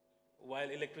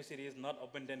while electricity is not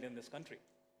abundant in this country?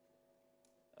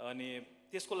 अनि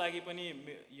त्यसको लागि पनि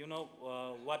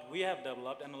what we have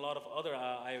developed and a lot of other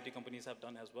IoT companies have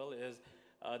done as well is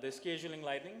the scheduling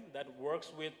lighting that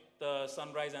works with the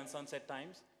sunrise and sunset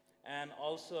times, and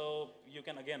also you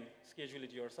can again schedule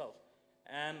it yourself.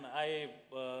 And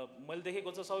मैले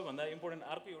देखेको छ सबैभन्दा important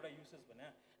अर्को एउटा usage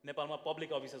भने नेपालमा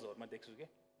public अफिसेसहरुमा देख्छु के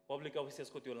पब्लिक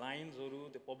अफिसेसको त्यो लाइन्सहरु,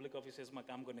 त्यो पब्लिक अफिसेसमा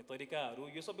काम गर्ने तरिकाहरु,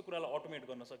 यो सबै कुरालाई अटोमेट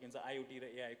गर्न सकिन्छ आईओटी र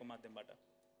एआई को माध्यमबाट.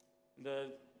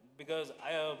 बिकज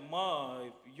म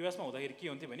युएसमा हुँदाखेरि के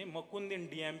हुन्थ्यो भने म कुन दिन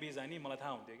डिएमबी जाने मलाई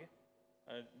थाहा हुन्थ्यो के.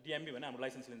 डिएमबी भने हाम्रो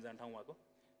लाइसेन्स लिन जाने ठाउँ भएको.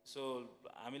 सो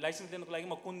हामी लाइसेन्स लिनको लागि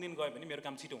म कुन दिन गएँ भने मेरो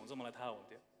काम छिटो हुन्छ मलाई थाहा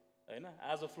हुन्थ्यो हैन.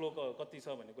 एज अ फ्लो कति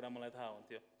छ भन्ने कुरा मलाई थाहा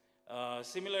हुन्थ्यो.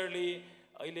 सिमिलरली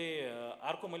अहिले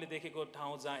अर्को मैले देखेको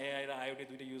ठाउँ जहाँ एआई र आईओटी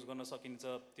दुईटै युज गर्न सकिन्छ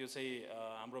त्यो चाहिँ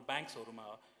हाम्रो ब्याङ्क्सहरुमा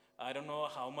हो. I don't know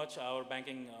how much our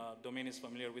banking domain is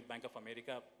familiar with Bank of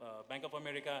America. Bank of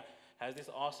America has this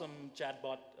awesome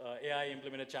chatbot, AI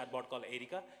implemented chatbot called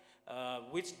Erica,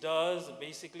 which does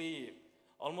basically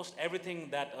almost everything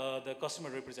that the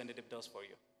customer representative does for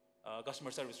you.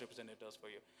 Customer service representative does for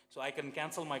you. So I can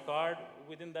cancel my card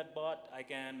within that bot. I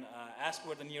can ask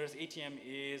where the nearest ATM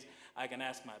is. I can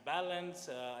ask my balance.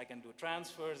 I can do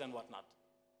transfers and whatnot.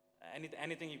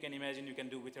 Anything you can imagine you can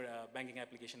do with your banking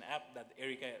application app, that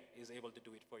Erica is able to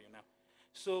do it for you now.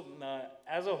 So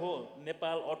as a whole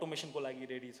Nepal अटोमेसनको लागि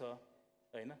ready छ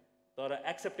होइन, तर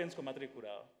एक्सेप्टेन्सको मात्रै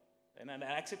कुरा हो होइन। अनि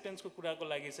एक्सेप्टेन्सको कुराको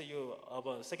लागि चाहिँ यो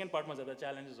अब सेकेन्ड पार्टमा जाँदा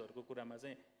च्यालेन्जेसहरूको कुरामा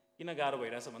चाहिँ किन गाह्रो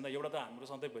भइरहेछ भन्दा एउटा त हाम्रो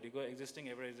सधैँभरिको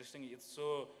ever existing it's so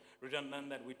redundant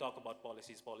that we talk about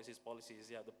policies.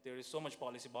 Yeah, there is so much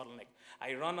policy bottleneck.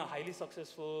 I run a highly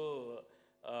successful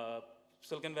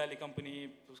Silicon Valley company,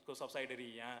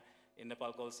 subsidiary in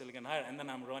Nepal called Siliconhire, and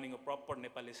then I'm running a proper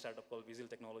Nepali startup called vzeal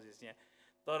Technologies. Yeah,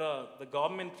 but the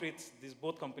government treats these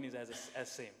both companies as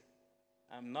same.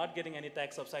 I'm not getting any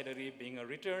tax subsidiary, being a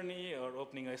returnee or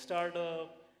opening a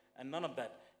startup, and none of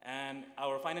that. And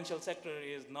our financial sector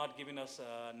is not giving us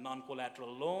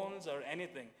non-collateral loans or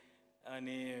anything. And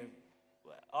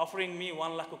offering me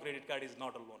 1 lakh credit card is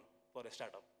not a loan for a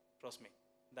startup. Trust me,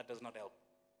 that does not help.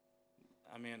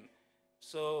 I mean,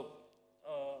 so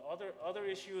other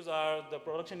issues are the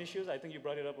production issues. I think you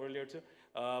brought it up earlier too.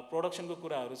 Production ko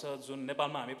kuraharu cha jun Nepal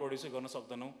ma hami produce गर्न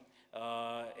सक्दैनौं.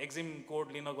 Exim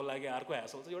code लिनको लागि अर्को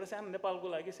hassle छ. एउटा सानो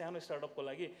नेपालको लागि सानो startup को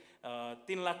लागि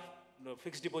 3 lakh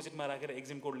fixed deposit मा राखेर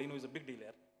exim code लिनु is a big deal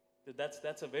यार.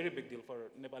 That's a very big deal for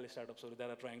Nepali startups that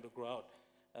are trying to grow out.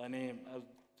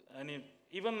 अनि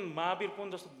इभन महावीर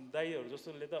पुन जस्तो दाइहरु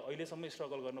जस्तोले त अहिलेसम्म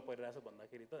स्ट्रगल गर्न परिरहेछ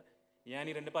भन्दाखेरि त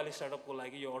यहाँनिर नेपाली स्टार्टअपको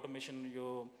लागि यो अटोमेसन यो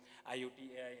IoT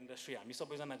AI इन्डस्ट्री हामी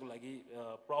सबैजनाको लागि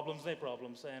प्रब्लम्स नै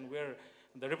प्रब्लम्स छ. And we're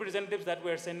the representatives that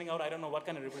we are sending out, I don't know what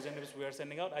kind of representatives we are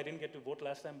sending out. I didn't get to vote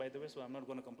last time, by the way, so I'm not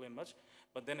going to complain much.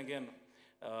 But then again,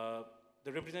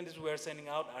 the representatives we are sending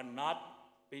out are not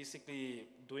basically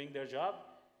doing their job.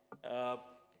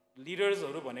 Leaders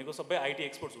भनेको सबै IT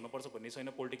experts हुनुपर्छ भन्ने छैन,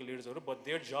 political leaders, but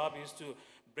their job is to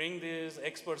bring these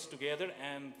experts together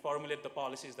and formulate the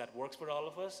policies that works for all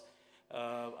of us.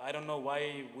 I don't know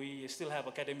why we still have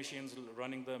academicians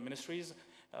running the ministries.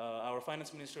 Our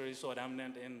finance minister is so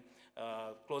adamant in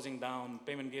closing down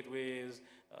payment gateways.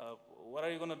 What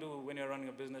are you going to do when you're running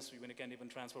a business when you can't even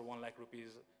transfer 1 lakh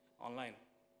rupees online?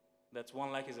 That's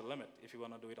 1 lakh is a limit if you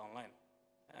want to do it online.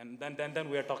 And then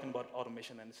we are talking about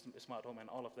automation and smart home and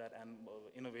all of that and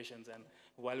innovations. And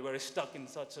while we're stuck in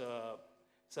such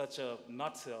a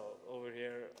nutshell over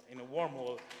here in a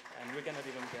wormhole, and we cannot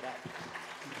even get out.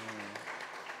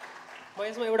 म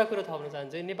यसमा एउटा कुरा थप्न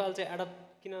चाहन्छु. नेपाल चाहिँ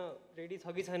adapt किन ready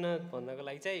छ कि छैन भन्नको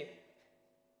लागि चाहिँ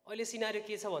अहिले सिनारियो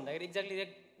के छ भन्दाखेरि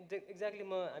एक्ज्याक्टली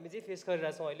हामी जे फेस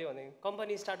गरिरहेछौँ अहिले भने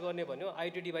कम्पनी स्टार्ट गर्ने भन्यो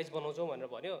IoT डिभाइस बनाउँछौँ भनेर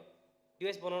भन्यो,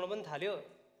 डिभाइस बनाउन पनि थाल्यो.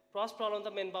 फर्स्ट प्रब्लम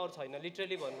त मेन पावर छैन.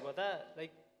 लिटरली भन्नुपर्दा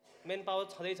लाइक मेन पावर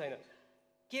छँदै छैन.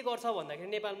 के गर्छ भन्दाखेरि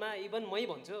नेपालमा इभन मै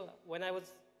भन्छु when I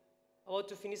was about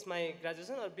to finish my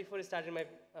graduation or before starting my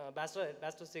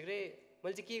bachelor's degree,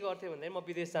 मैले चाहिँ के गर्थेँ भन्दाखेरि म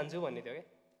विदेश जान्छु भन्ने थियो क्या.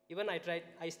 Even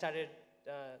I started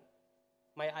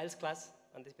my IELTS class.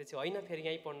 अनि त्यसपछि होइन फेरि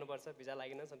यहीँ पढ्नुपर्छ, भिजा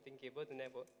लागेन, समथिङ के भयो दुनियाँ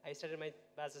भयो. I started my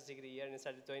bachelor's degree here and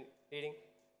started reading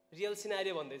real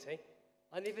scenario भन्दैछ है.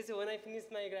 अनि त्यसपछि when I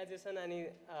finished my graduation अनि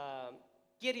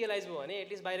के रियलाइज भयो भने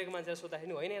एटलिस्ट बाहिरको मान्छेलाई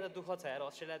सोद्धाखेरि होइन यहाँ त दुःख छ यार,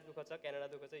 अस्ट्रेलिया दुःख छ, क्यानाडा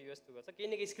दुःख छ, US दुःख छ, केही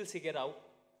न केही स्किल सिकेर आऊ.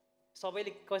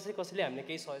 सबैले कसैले हामीले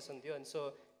केही सजेसन दियो. अनि so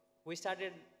we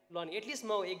started learning. At least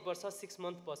म 1 वर्ष 6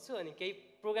 मन्थ बस्छु अनि केही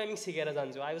प्रोग्रामिङ सिकेर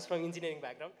जान्छु. I was from engineering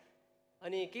background.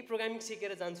 अनि केही प्रोग्रामिङ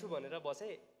सिकेर जान्छु भनेर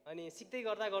बसेँ. अनि सिक्दै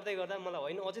गर्दा मलाई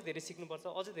होइन अझै धेरै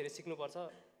सिक्नुपर्छ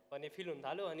भन्ने फिल हुन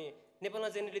थाल्यो. अनि नेपालमा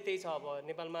जेनरली त्यही छ. अब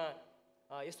नेपालमा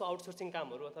यस्तो आउटसोर्सिङ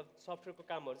कामहरू अथवा सफ्टवेयरको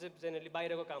कामहरू चाहिँ जेनरली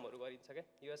बाहिरको कामहरू गरिन्छ क्या.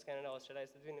 US क्यानाडा अस्ट्रेलिया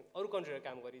यस्तो जुन अरू कन्ट्रीहरू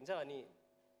काम गरिन्छ. अनि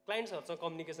क्लाइन्ट्सहरूसँग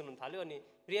कम्युनिकेसन हुन थाल्यो. अनि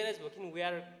रियलाइज भयो कि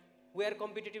we are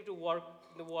competitive to work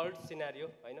in the world scenario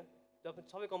होइन. जब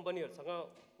सबै कम्पनीहरूसँग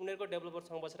उनीहरूको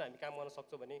डेभलपरसँग बसेर हामी काम गर्न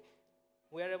सक्छौँ भने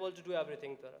we are able to do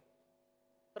everything.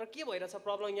 तर के भइरहेछ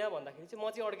प्रब्लम यहाँ भन्दाखेरि चाहिँ म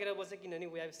चाहिँ अड्केर बसेँ किनभने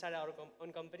we have start our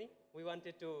own company. We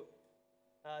wanted to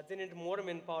generate more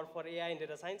main power for AI end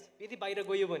data signs. यदि बाहिर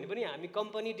गयो भने पनि हामी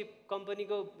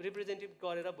कम्पनीको रिप्रेजेन्टेटिभ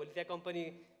गरेर भोलि त्यहाँ कम्पनी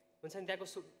हुन्छ नि त्यहाँको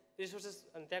रिसोर्सेस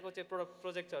अनि त्यहाँको चाहिँ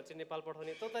प्रोजेक्टहरू चाहिँ नेपाल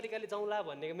पठाउने त्यो तरिकाले जाउँला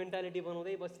भन्ने मेन्टालिटी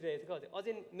बनाउँदै बसिरहेको थियो.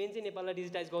 अझै मेन चाहिँ नेपाललाई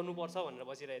डिजिटाइज गर्नुपर्छ भनेर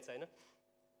बसिरहेको छ होइन.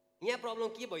 यहाँ प्रब्लम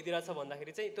के भइदिरहेछ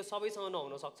भन्दाखेरि चाहिँ त्यो सबैसँग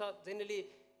नहुनसक्छ. जेनरली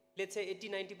लेट्स चाहिँ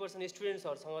 80-90%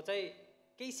 स्टुडेन्ट्सहरूसँग चाहिँ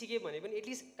केही सिक्यो भने पनि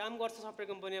एटलिस्ट काम गर्छ सफ्टवेयर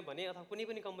कम्पनीमा भने अथवा कुनै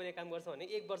पनि कम्पनीमा काम गर्छ भने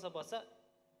 1 वर्ष बस्छ,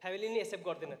 फ्यामिली नै एक्सेप्ट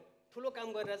गर्दैन. ठुलो काम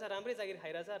गरिरहेछ, राम्रै जागिर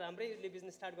खाइरहेछ, राम्रै उसले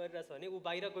बिजनेस स्टार्ट गरिरहेछ भने ऊ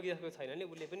बाहिर गइरहेको छैन भने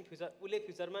उसले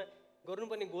फ्युचरमा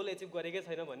गर्नुपर्ने गोल एचिभ गरेकै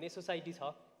छैन भन्ने सोसाइटी छ.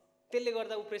 त्यसले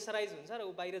गर्दा ऊ प्रेसराइज हुन्छ र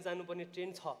ऊ बाहिर जानुपर्ने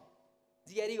ट्रेन्ड छ.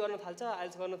 जिआरई गर्न थाल्छ,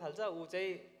 आइएल्स गर्न थाल्छ. ऊ चाहिँ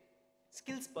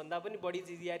स्किल्स भन्दा पनि बढी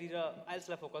जिआरई र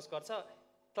आइएल्सलाई फोकस गर्छ.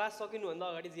 क्लास सकिनुभन्दा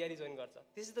अगाडि जिआरई जोइन गर्छ.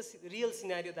 This is the real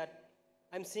scenario that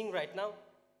I M seeing right now.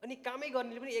 अनि कामै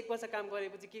गर्नेले पनि 1 वर्ष काम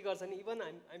गरेपछि के गर्छ नि इभन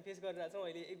हामी फेस गरिरहेछौँ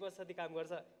अहिले. 1 वर्ष जति काम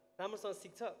गर्छ, राम्रोसँग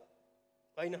सिक्छ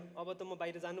होइन अब त म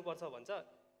बाहिर जानुपर्छ भन्छ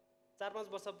 4-5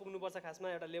 वर्ष पुग्नुपर्छ खासमा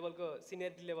एउटा लेभलको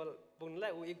सिनियरिटी लेभल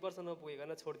पुग्नलाई ऊ 1 वर्ष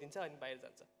नपुगेको छोडिदिन्छ अनि बाहिर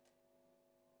जान्छ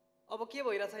अब के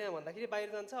भइरहेछ यहाँ भन्दाखेरि बाहिर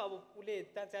जान्छ अब उसले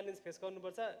त्यहाँ च्यालेन्ज फेस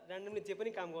गर्नुपर्छ र्यान्डमली जे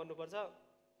पनि काम गर्नुपर्छ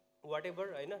वाटेभर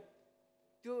होइन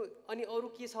त्यो अनि अरू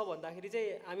के छ भन्दाखेरि चाहिँ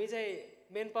हामी चाहिँ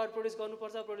मेन पावर प्रोड्युस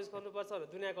गर्नुपर्छ भनेर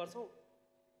दुनियाँ गर्छौँ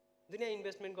दुनियाँ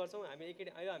इन्भेस्टमेन्ट गर्छौँ हामी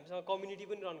अहिले हामीसँग कम्युनिटी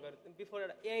पनि रन गर्छौँ बिफोर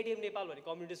एउटा एआइडिएम नेपाल भन्ने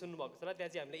कम्युनिटी सुन्नुभएको छ र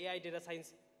त्यहाँ चाहिँ हामीले एआई डेटा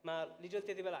साइन्समा लिटल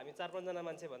त्यति बेला हामी 4-5 जना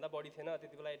मान्छे भन्दा बढी थिएन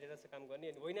त्यति बेला डेटा काम गर्ने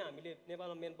अनि होइन हामीले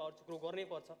नेपालमा मेन पावर चाहिँ ग्रो गर्नै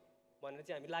पर्छ भनेर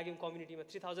चाहिँ हामी लाग्यौँ कम्युनिटीमा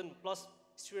 3000+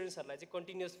 स्टुडेन्ट्सहरूलाई चाहिँ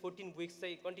कन्टिन्युस 14 विक्स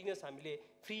चाहिँ कन्टिन्युस हामीले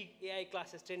फ्री एआई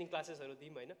क्लासेस ट्रेनिङ क्लासेसहरू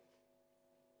दियौँ होइन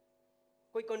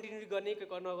कोही कन्टिन्यू गर्ने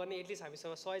कोही नगर्ने एटलिस्ट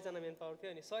हामीसँग 100 जना मेन पावर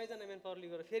थियो अनि 100 जना मेन पावरले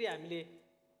गरेर फेरि हामीले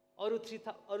अरू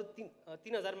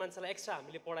 3000 मान्छेलाई एक्स्ट्रा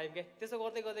हामीले पढायौँ क्या त्यसो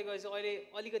गर्दै गएपछि अहिले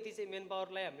अलिकति चाहिँ मेन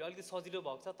पावरलाई हामीले अलिकति सजिलो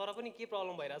भएको छ तर पनि के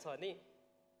प्रब्लम भइरहेछ भने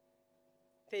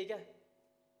त्यही क्या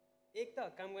एक त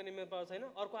काम गर्ने मेन पावर छैन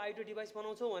अर्को आइओटी डिभाइस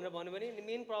बनाउँछौँ भनेर भन्यो भने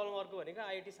मेन प्रब्लम अर्को भनेको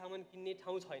आइओटी सामान किन्ने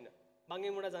ठाउँ छैन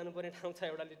बाङ्गेमुडा जानुपर्ने ठाउँ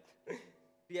छ एउटा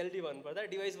रियालिटी भन्नुपर्दा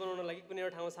डिभाइस बनाउन लागि कुनै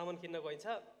एउटा ठाउँमा सामान किन्न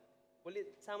गइन्छ भोलि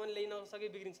सामान ल्याइ नसके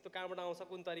बिग्रिन्छ त्यो कहाँबाट आउँछ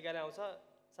कुन तरिकाले आउँछ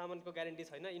सामानको ग्यारेन्टी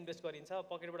छैन इन्भेस्ट गरिन्छ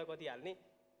पकेटबाट कति हाल्ने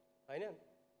होइन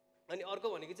अनि अर्को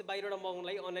भनेको चाहिँ बाहिरबाट मगाउनु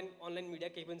लागि अनलाइन मिडिया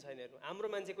केही पनि छैन हेर्नु हाम्रो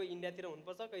मान्छे कोही इन्डियातिर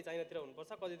हुनुपर्छ कोही चाइनातिर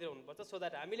हुनुपर्छ कतितिर हुनुपर्छ सो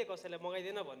द्याट हामीले कसैलाई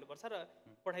मगाइदिएन भन्नुपर्छ र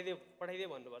पठाइदियो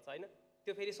भन्नुपर्छ होइन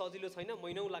त्यो फेरि सजिलो छैन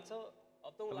महिनौ लाग्छ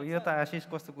अब यो त आशिष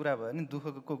कस्तो कुरा भयो नि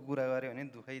दुःखको कुरा गऱ्यो भने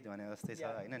दुःखै भने जस्तै छ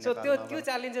होइन सो त्यो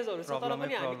च्यालेन्जेसहरू छ तर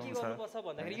पनि हामी के गर्नुपर्छ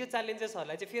भन्दाखेरि यो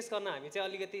च्यालेन्जेसहरूलाई चाहिँ फेस गर्न हामी चाहिँ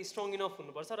अलिकति स्ट्रङ इनफ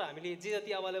हुनुपर्छ र हामीले जे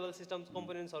जति अभाइलेबल सिस्टम्स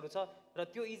कम्पोनेन्ट्सहरू छ र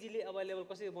त्यो इजिली अभाइलेबल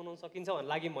कसरी बनाउन सकिन्छ भन्ने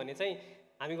लाग्यौँ भने चाहिँ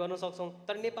हामी गर्न सक्छौँ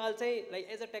तर नेपाल चाहिँ like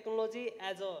as a technology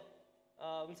as a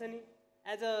हुन्छ नि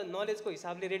एज अ नलेजको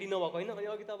हिसाबले रेडी नभएको होइन अनि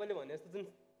अघि तपाईँले भने जस्तो जुन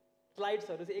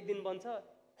फ्लाइट्सहरू चाहिँ 1 दिन बन्छ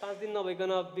 5 दिन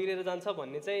नभइकन बिग्रेर जान्छ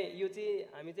भन्ने चाहिँ यो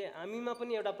चाहिँ हामीमा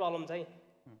पनि एउटा प्रब्लम छ है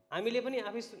हामीले पनि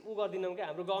आफै उ गर्दैनौँ क्या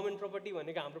हाम्रो गभर्मेन्ट प्रपर्टी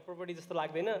भनेको हाम्रो प्रपर्टी जस्तो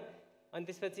लाग्दैन अनि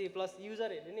त्यसपछि प्लस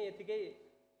युजरहरूले नै यतिकै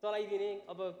चलाइदिने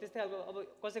अब त्यस्तै खालको अब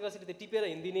कसैले त्यो टिपेर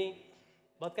हिँडिदिने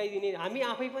भत्काइदिने हामी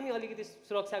आफै पनि अलिकति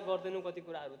सुरक्षा गर्दैनौँ कति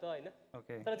कुराहरू त होइन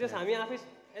तर जस हामी आफै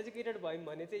एजुकेटेड भयौँ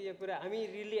भने चाहिँ यो कुरा हामी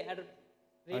रियली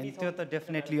रेडी छौँ त्यो त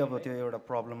डेफिनेटली अब त्यो एउटा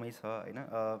प्रब्लमै छ होइन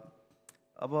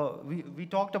अब we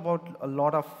talked about a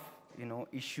lot of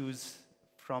issues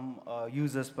from a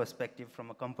user's perspective,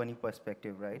 from a company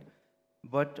perspective, right?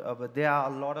 But there are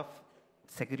a lot of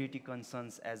security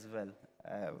concerns as well.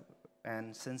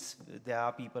 And since there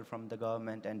are people from the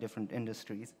government and different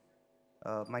industries,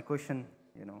 my question,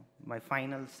 my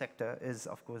final sector is,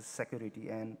 of course, security.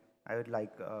 And I would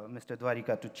like Mr.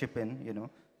 Dwarika to chip in,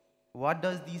 what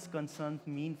does these concerns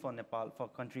mean for Nepal, for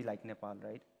a country like Nepal,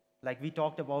 right? Like we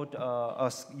talked about a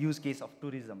use case of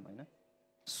tourism.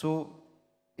 So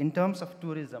in terms of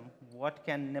tourism, what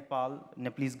can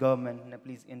Nepalese government,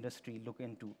 Nepalese industry look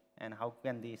into and how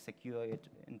can they secure it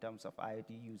in terms of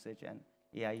IoT usage and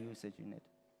AI usage in it?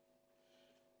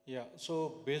 Yeah, so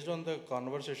based on the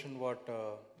conversation what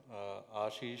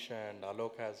Ashish and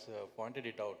Alok has pointed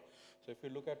it out. So if you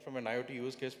look at from an IoT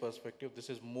use case perspective, this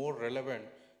is more relevant.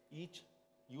 Each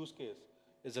use case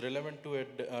is relevant to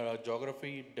a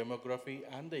geography, demography,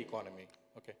 and the economy.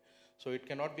 Okay, so it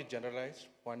cannot be generalized.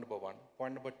 Point number 1.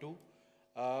 Point number 2.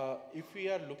 If we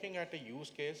are looking at a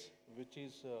use case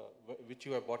which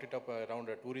you have brought it up around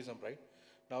tourism, right?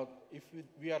 Now, if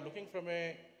we are looking from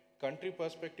a country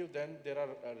perspective, then there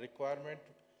are a requirement.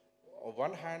 On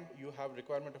one hand, you have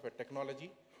requirement of a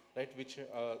technology, right? Which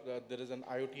there is an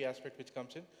IoT aspect which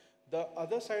comes in. The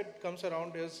other side comes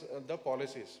around is the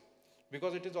policies.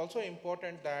 Because it is also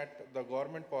important that the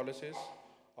government policies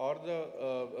or the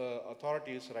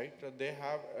authorities, right,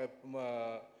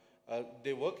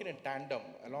 they work in a tandem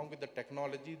along with the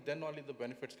technology, then only the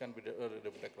benefits can be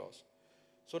driven across.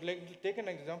 So like, take an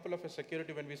example of a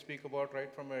security when we speak about,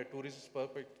 right, from a tourist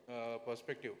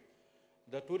perspective.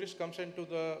 The tourist comes into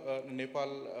the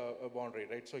Nepal boundary,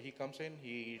 right? So he comes in,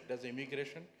 he does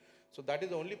immigration. So that is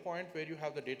the only point where you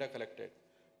have the data collected.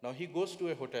 Now he goes to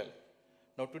a hotel.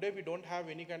 Now today we don't have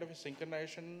any kind of a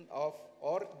synchronization of,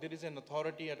 or there is an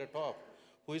authority at the top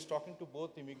who is talking to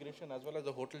both immigration as well as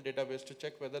the hotel database to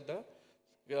check whether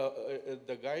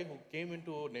the guy who came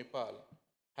into Nepal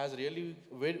has really,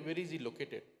 where is he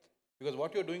located? Because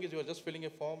what you're doing is you're just filling a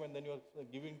form and then you're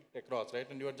giving it across, right?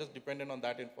 And you are just dependent on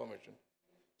that information.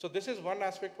 So this is one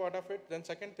aspect part of it. Then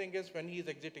second thing is when he is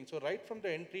exiting. So right from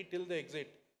the entry till the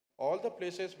exit, all the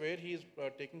places where he is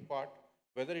taking part,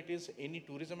 whether it is any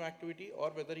tourism activity or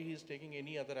whether he is taking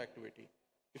any other activity.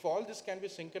 If all this can be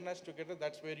synchronized together,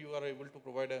 that's where you are able to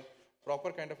provide a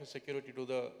proper kind of a security to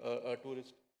the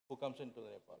tourist who comes into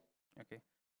the Nepal. Okay.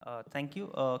 Thank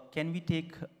you. Can we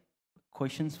take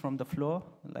questions from the floor?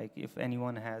 Like if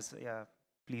anyone has, yeah,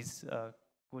 please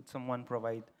could someone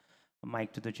provide a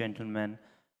mic to the gentleman?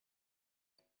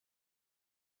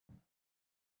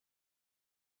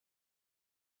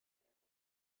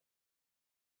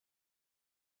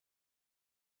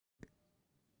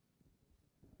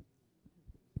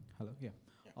 Hello,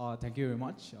 yeah. Thank you very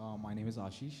much. My name is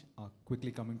Ashish.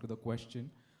 Quickly coming to the question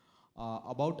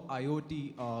about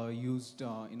IoT used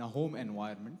in a home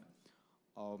environment.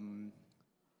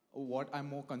 What I'm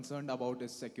more concerned about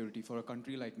is security for a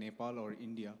country like Nepal or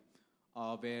India,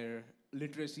 where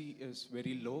literacy is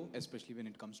very low, especially when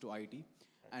it comes to IT.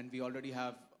 And we already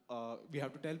have, we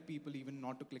have to tell people even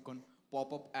not to click on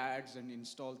pop-up ads and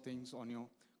install things on your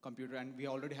computer. And we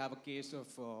already have a case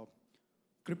of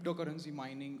cryptocurrency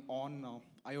mining on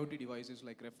IoT devices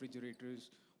like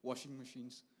refrigerators, washing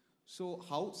machines. So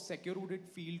how secure would it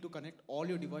feel to connect all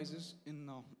your devices in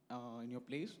your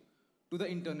place to the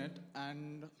internet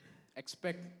and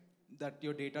expect that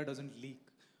your data doesn't leak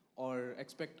or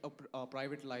expect a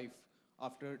private life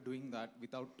after doing that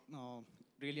without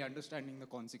really understanding the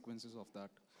consequences of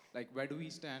that? Like, where do we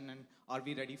stand and are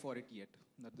we ready for it yet?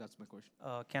 That's my question.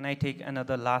 Can I take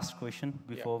another last question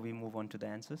before we move on to the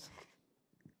answers?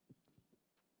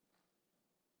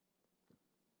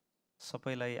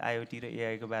 सबैलाई IoT र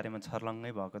AI को बारेमा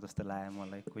छर्लङ्गै भएको जस्तो लाग्यो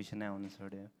मलाई question आउन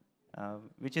छोड्यो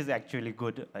which is actually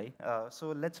good, right?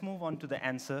 So let's move on to the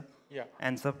answer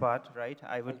part, right?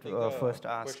 I would first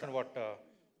ask question what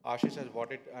Ashish has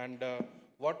brought it, and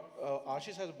what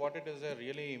Ashish has brought it is a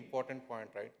really important point,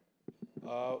 right?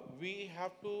 We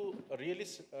have to really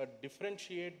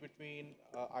differentiate between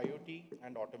IoT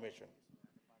and automation.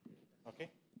 Okay,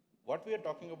 what we are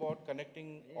talking about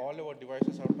connecting all our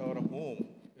devices out of our home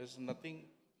is nothing.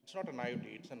 It's not an IoT;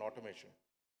 it's an automation.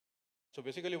 So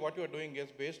basically what you are doing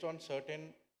is based on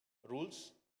certain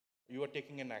rules, you are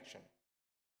taking an action,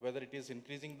 whether it is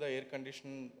increasing the air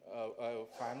condition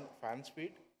fan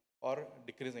speed or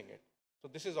decreasing it. So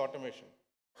this is automation.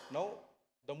 Now,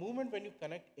 the moment when you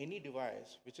connect any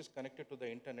device which is connected to the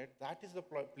internet, that is the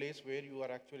place where you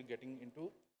are actually getting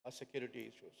into a security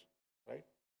issues, right?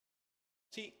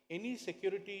 See, any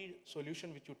security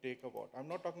solution which you take about, I'm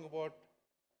not talking about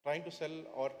trying to sell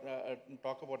or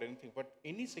talk about anything, but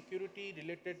any security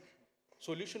related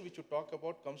solution which you talk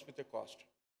about comes with a cost.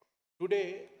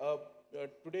 Today,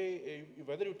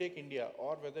 whether you take India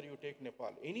or whether you take Nepal,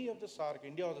 any of the SAARC,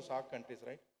 India or the SAARC countries,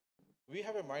 right? We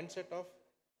have a mindset of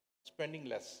spending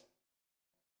less.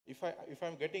 If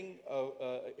I'm getting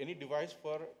any device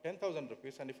for 10,000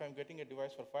 rupees, and if I'm getting a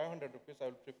device for 500 rupees, I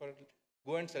will prefer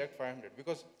go and select 500,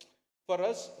 because for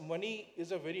us, money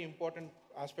is a very important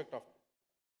aspect of it.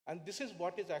 And this is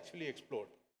what is actually explored.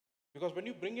 Because when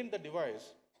you bring in the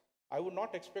device, I would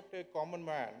not expect a common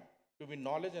man to be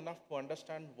knowledge enough to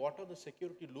understand what are the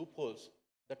security loopholes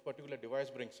that particular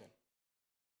device brings in,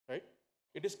 right?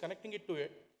 It is connecting it to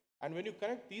it. And when you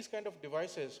connect these kind of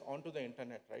devices onto the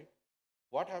internet, right,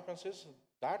 what happens is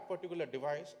that particular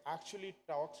device actually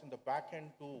talks in the back end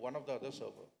to one of the other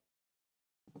server.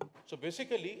 So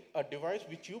basically, a device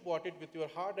which you bought it with your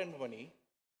hard-earned money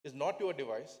is not your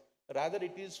device. Rather,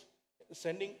 it is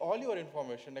sending all your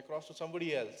information across to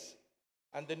somebody else,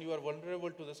 and then you are vulnerable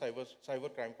to the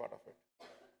cyber crime part of it,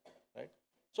 right?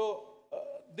 So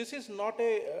this is not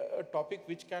a topic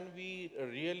which can be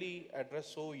really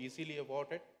addressed so easily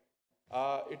about it.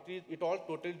 It all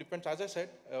totally depends, as I said,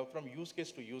 from use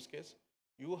case to use case.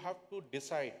 You have to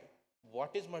decide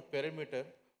what is my perimeter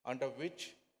under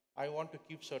which I want to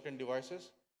keep certain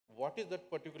devices. What is that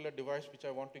particular device which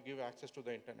I want to give access to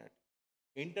the internet?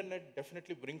 Internet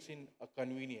definitely brings in a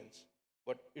convenience,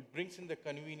 but it brings in the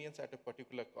convenience at a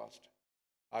particular cost.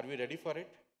 Are we ready for it?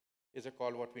 Is a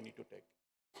call what we need to take.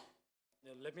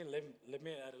 Yeah, let me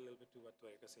add a little bit to what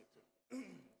Dwarika said too.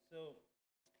 So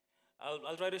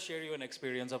I'll try to share you an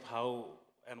experience of how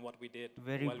and what we did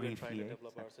while we were trying to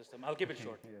develop our system. I'll keep it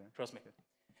short, trust me.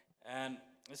 And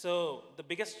so the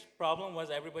biggest problem was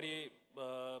everybody,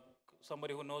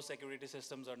 somebody who knows security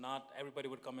systems or not, everybody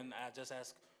would come in and just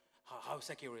ask, how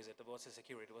secure is it? What's the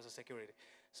security? What's the security?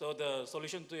 So the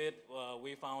solution to it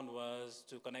we found was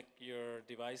to connect your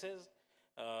devices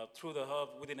through the hub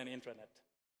within an intranet.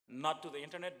 Not to the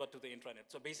internet, but to the intranet.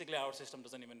 So basically our system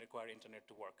doesn't even require internet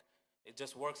to work. It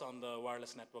just works on the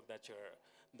wireless network that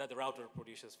the router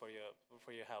produces for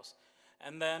your house.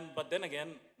 And then, but then again,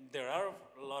 there are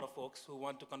a lot of folks who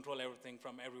want to control everything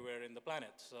from everywhere in the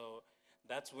planet. So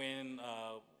that's when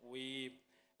we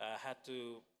had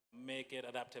to make it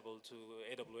adaptable to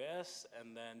AWS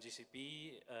and then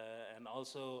GCP, and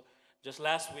also just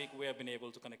last week we have been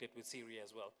able to connect it with Siri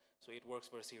as well. So it works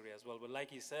for Siri as well. But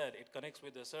like he said, it connects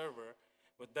with the server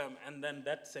with them, and then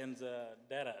that sends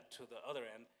data to the other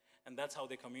end, and that's how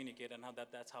they communicate, and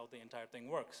that's how the entire thing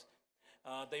works.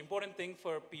 The important thing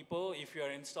for people, if you are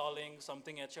installing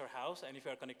something at your house and if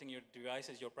you are connecting your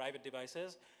devices, your private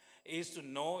devices, is to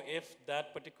know if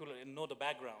that particular, know the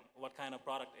background, what kind of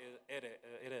product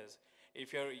it is.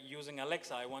 If you're using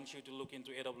Alexa, I want you to look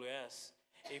into AWS,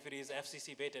 if it is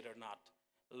FCC vetted or not.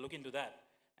 Look into that.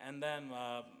 And then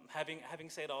having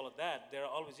said all of that, there are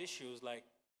always issues like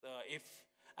if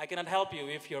I cannot help you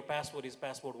if your password is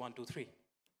password 123,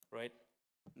 right?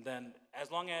 Then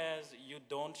as long as you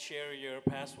don't share your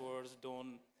passwords,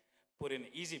 don't put in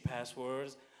easy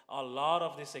passwords, a lot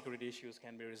of these security issues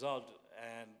can be resolved.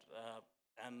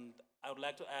 And I would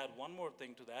like to add one more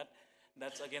thing to that.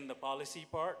 That's again the policy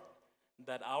part,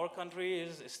 that our country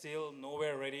is still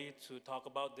nowhere ready to talk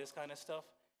about this kind of stuff.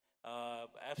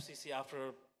 FCC,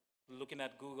 after looking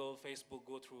at Google, Facebook,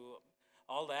 go through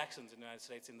all the actions in the United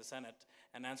States in the Senate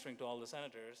and answering to all the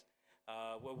senators,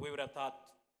 we would have thought,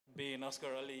 being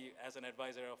Oscar Ali as an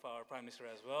advisor of our Prime Minister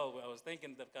as well, I was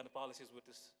thinking that kind of policies would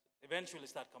eventually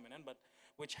start coming in, but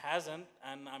which hasn't,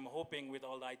 and I'm hoping with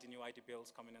all the new IT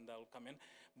bills coming in, that will come in.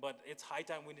 But it's high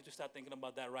time we need to start thinking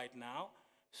about that right now,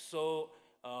 so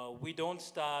we don't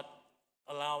start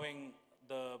allowing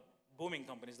the booming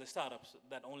companies, the startups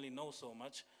that only know so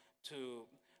much, to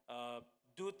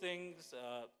do things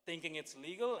thinking it's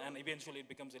legal, and eventually it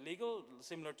becomes illegal,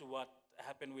 similar to what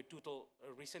happened with Tootle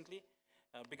recently.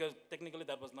 Because technically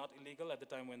that was not illegal at the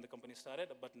time when the company started,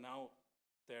 but now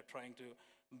they're trying to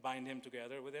bind him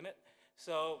together within it.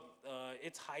 So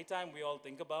it's high time we all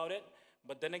think about it.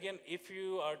 But then again, if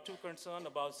you are too concerned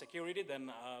about security, then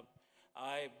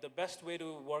the best way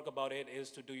to work about it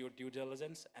is to do your due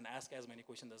diligence and ask as many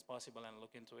questions as possible and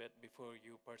look into it before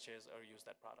you purchase or use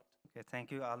that product. Okay,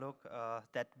 thank you, Alok.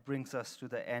 That brings us to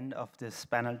the end of this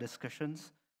panel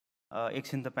discussions.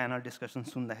 एकछिन त panel discussion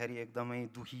सुन्दाखेरि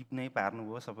एकदमै दुखी नै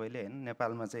पार्नुभयो सबैले हैन।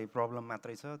 नेपालमा चाहिँ प्रब्लम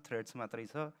मात्रै छ, थ्रेट्स मात्रै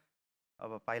छ।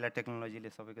 अब पाइला टेक्नोलोजीले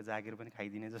सबैको जागिर पनि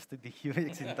खाइदिने जस्तो देखियो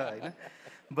एकछिन त हैन।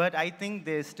 But I think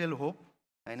there is still hope,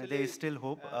 Hahn, there is still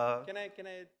hope. Can I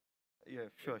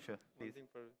Yeah, sure, please.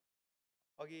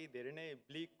 अघि धेरै नै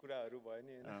ब्लिक कुराहरू भयो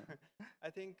नि हैन। I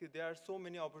think there are so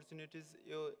many opportunities.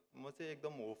 यो म चाहिँ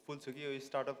एकदम होपफुल छु कि यो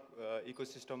स्टार्टअप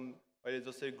इकोसिस्टम अहिले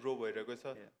जसरी ग्रो भइरहेको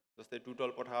छ, जस्तै टुटल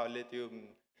पठाले त्यो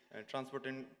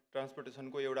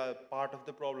ट्रान्सपोर्टेसनको एउटा पार्ट अफ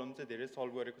द प्रब्लम चाहिँ धेरै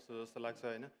सल्भ गरेको छ जस्तो लाग्छ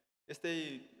हैन। यस्तै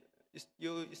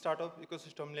यो स्टार्टअप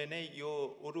इकोसिस्टमले नै यो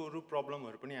अरू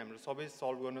प्रब्लमहरू पनि हाम्रो सबै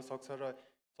सल्भ गर्न सक्छ र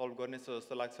सल्भ गर्नेछ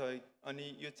जस्तो लाग्छ। अनि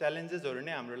यो च्यालेन्जेसहरू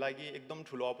नै हाम्रो लागि एकदम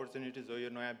ठुलो अपर्च्युनिटिज हो, यो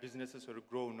नयाँ बिजनेसेसहरू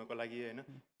ग्रो हुनको लागि हैन।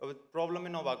 अब प्रब्लमै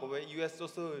नभएको भए, युएस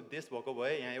जस्तो देश भएको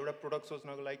भए यहाँ एउटा प्रोडक्ट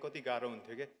सोच्नको लागि कति गाह्रो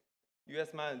हुन्थ्यो क्या।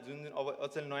 युएसमा जुन अब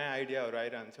अचेल नयाँ आइडियाहरू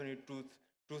आइरहन्छ नि,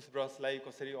 टुथब्रसलाई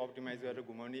कसरी अप्टिमाइज गरेर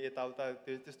घुमाउने यताउता,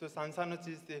 त्यस्तो सानो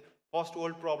चिज, त्यो फर्स्ट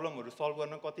वर्ल्ड प्रब्लमहरू सल्भ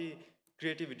गर्न कति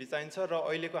क्रिएटिभिटी चाहिन्छ र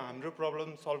अहिलेको हाम्रो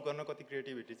प्रब्लम सल्भ गर्न कति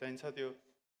क्रिएटिभिटी चाहिन्छ, त्यो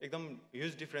एकदम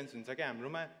ह्युज डिफ्रेन्स हुन्छ क्या।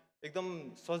 हाम्रोमा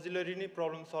एकदम सजिलै नै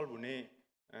प्रब्लम सल्भ हुने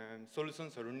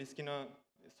सोल्युसन्सहरू निस्किन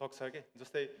सक्छ के।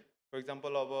 जस्तै फर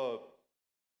इक्जाम्पल अब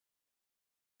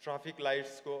ट्राफिक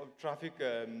लाइट्सको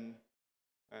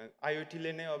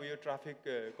आइओटीले नै अब यो ट्राफिक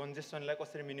कन्जेसनलाई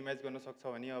कसरी मिनिमाइज गर्न सक्छ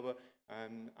भने, अब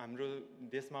हाम्रो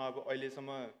देशमा अब अहिलेसम्म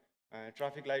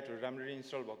ट्राफिक लाइटहरू राम्ररी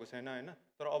इन्स्टल भएको छैन हैन।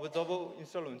 तर अब जब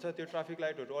इन्स्टल हुन्छ त्यो ट्राफिक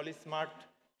लाइटहरू अलि स्मार्ट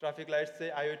ट्राफिक लाइट्स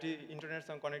चाहिँ आइओटी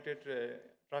इन्टरनेटसँग कनेक्टेड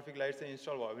ट्राफिक लाइट चाहिँ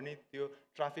इन्स्टल भयो भने त्यो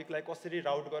ट्राफिकलाई कसरी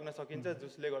राउट गर्न सकिन्छ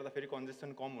जसले गर्दा फेरि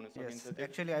कन्जेसन कम हुन सकिन्छ,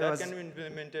 द्याट क्यान बी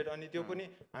इम्प्लिमेन्टेड। अनि त्यो पनि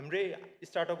हाम्रै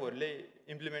स्टार्टअपहरूले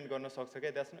इम्प्लिमेन्ट गर्न सक्छ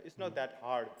क्या। It's not that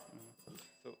hard.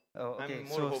 Okay,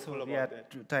 so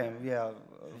we are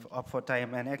up for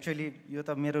time, and actually यो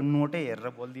त मेरो नोटै हेरेर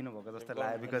बोल्दिनु भएको जस्तो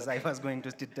लाग्यो, because I was going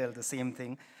to tell the same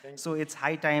thing. So it's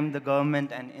high time the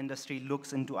government and industry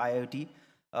looks into IoT.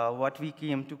 What we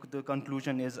came to the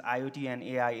conclusion is IoT and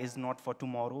AI is not for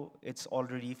tomorrow, it's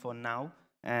already for now,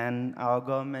 and our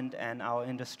government and our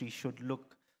industry should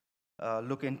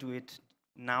look into it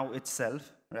now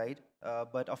itself, right?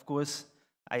 But of course,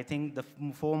 I think the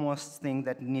foremost thing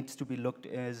that needs to be looked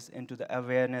is into the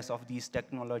awareness of these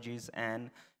technologies, and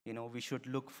we should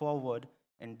look forward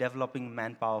in developing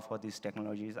manpower for these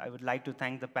technologies. I would like to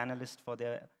thank the panelists for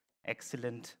their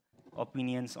excellent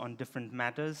opinions on different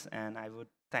matters, and I would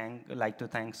like to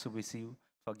thank Subedi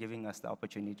for giving us the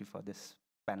opportunity for this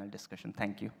panel discussion.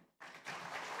 Thank you.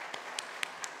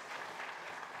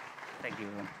 Thank you,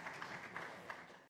 everyone.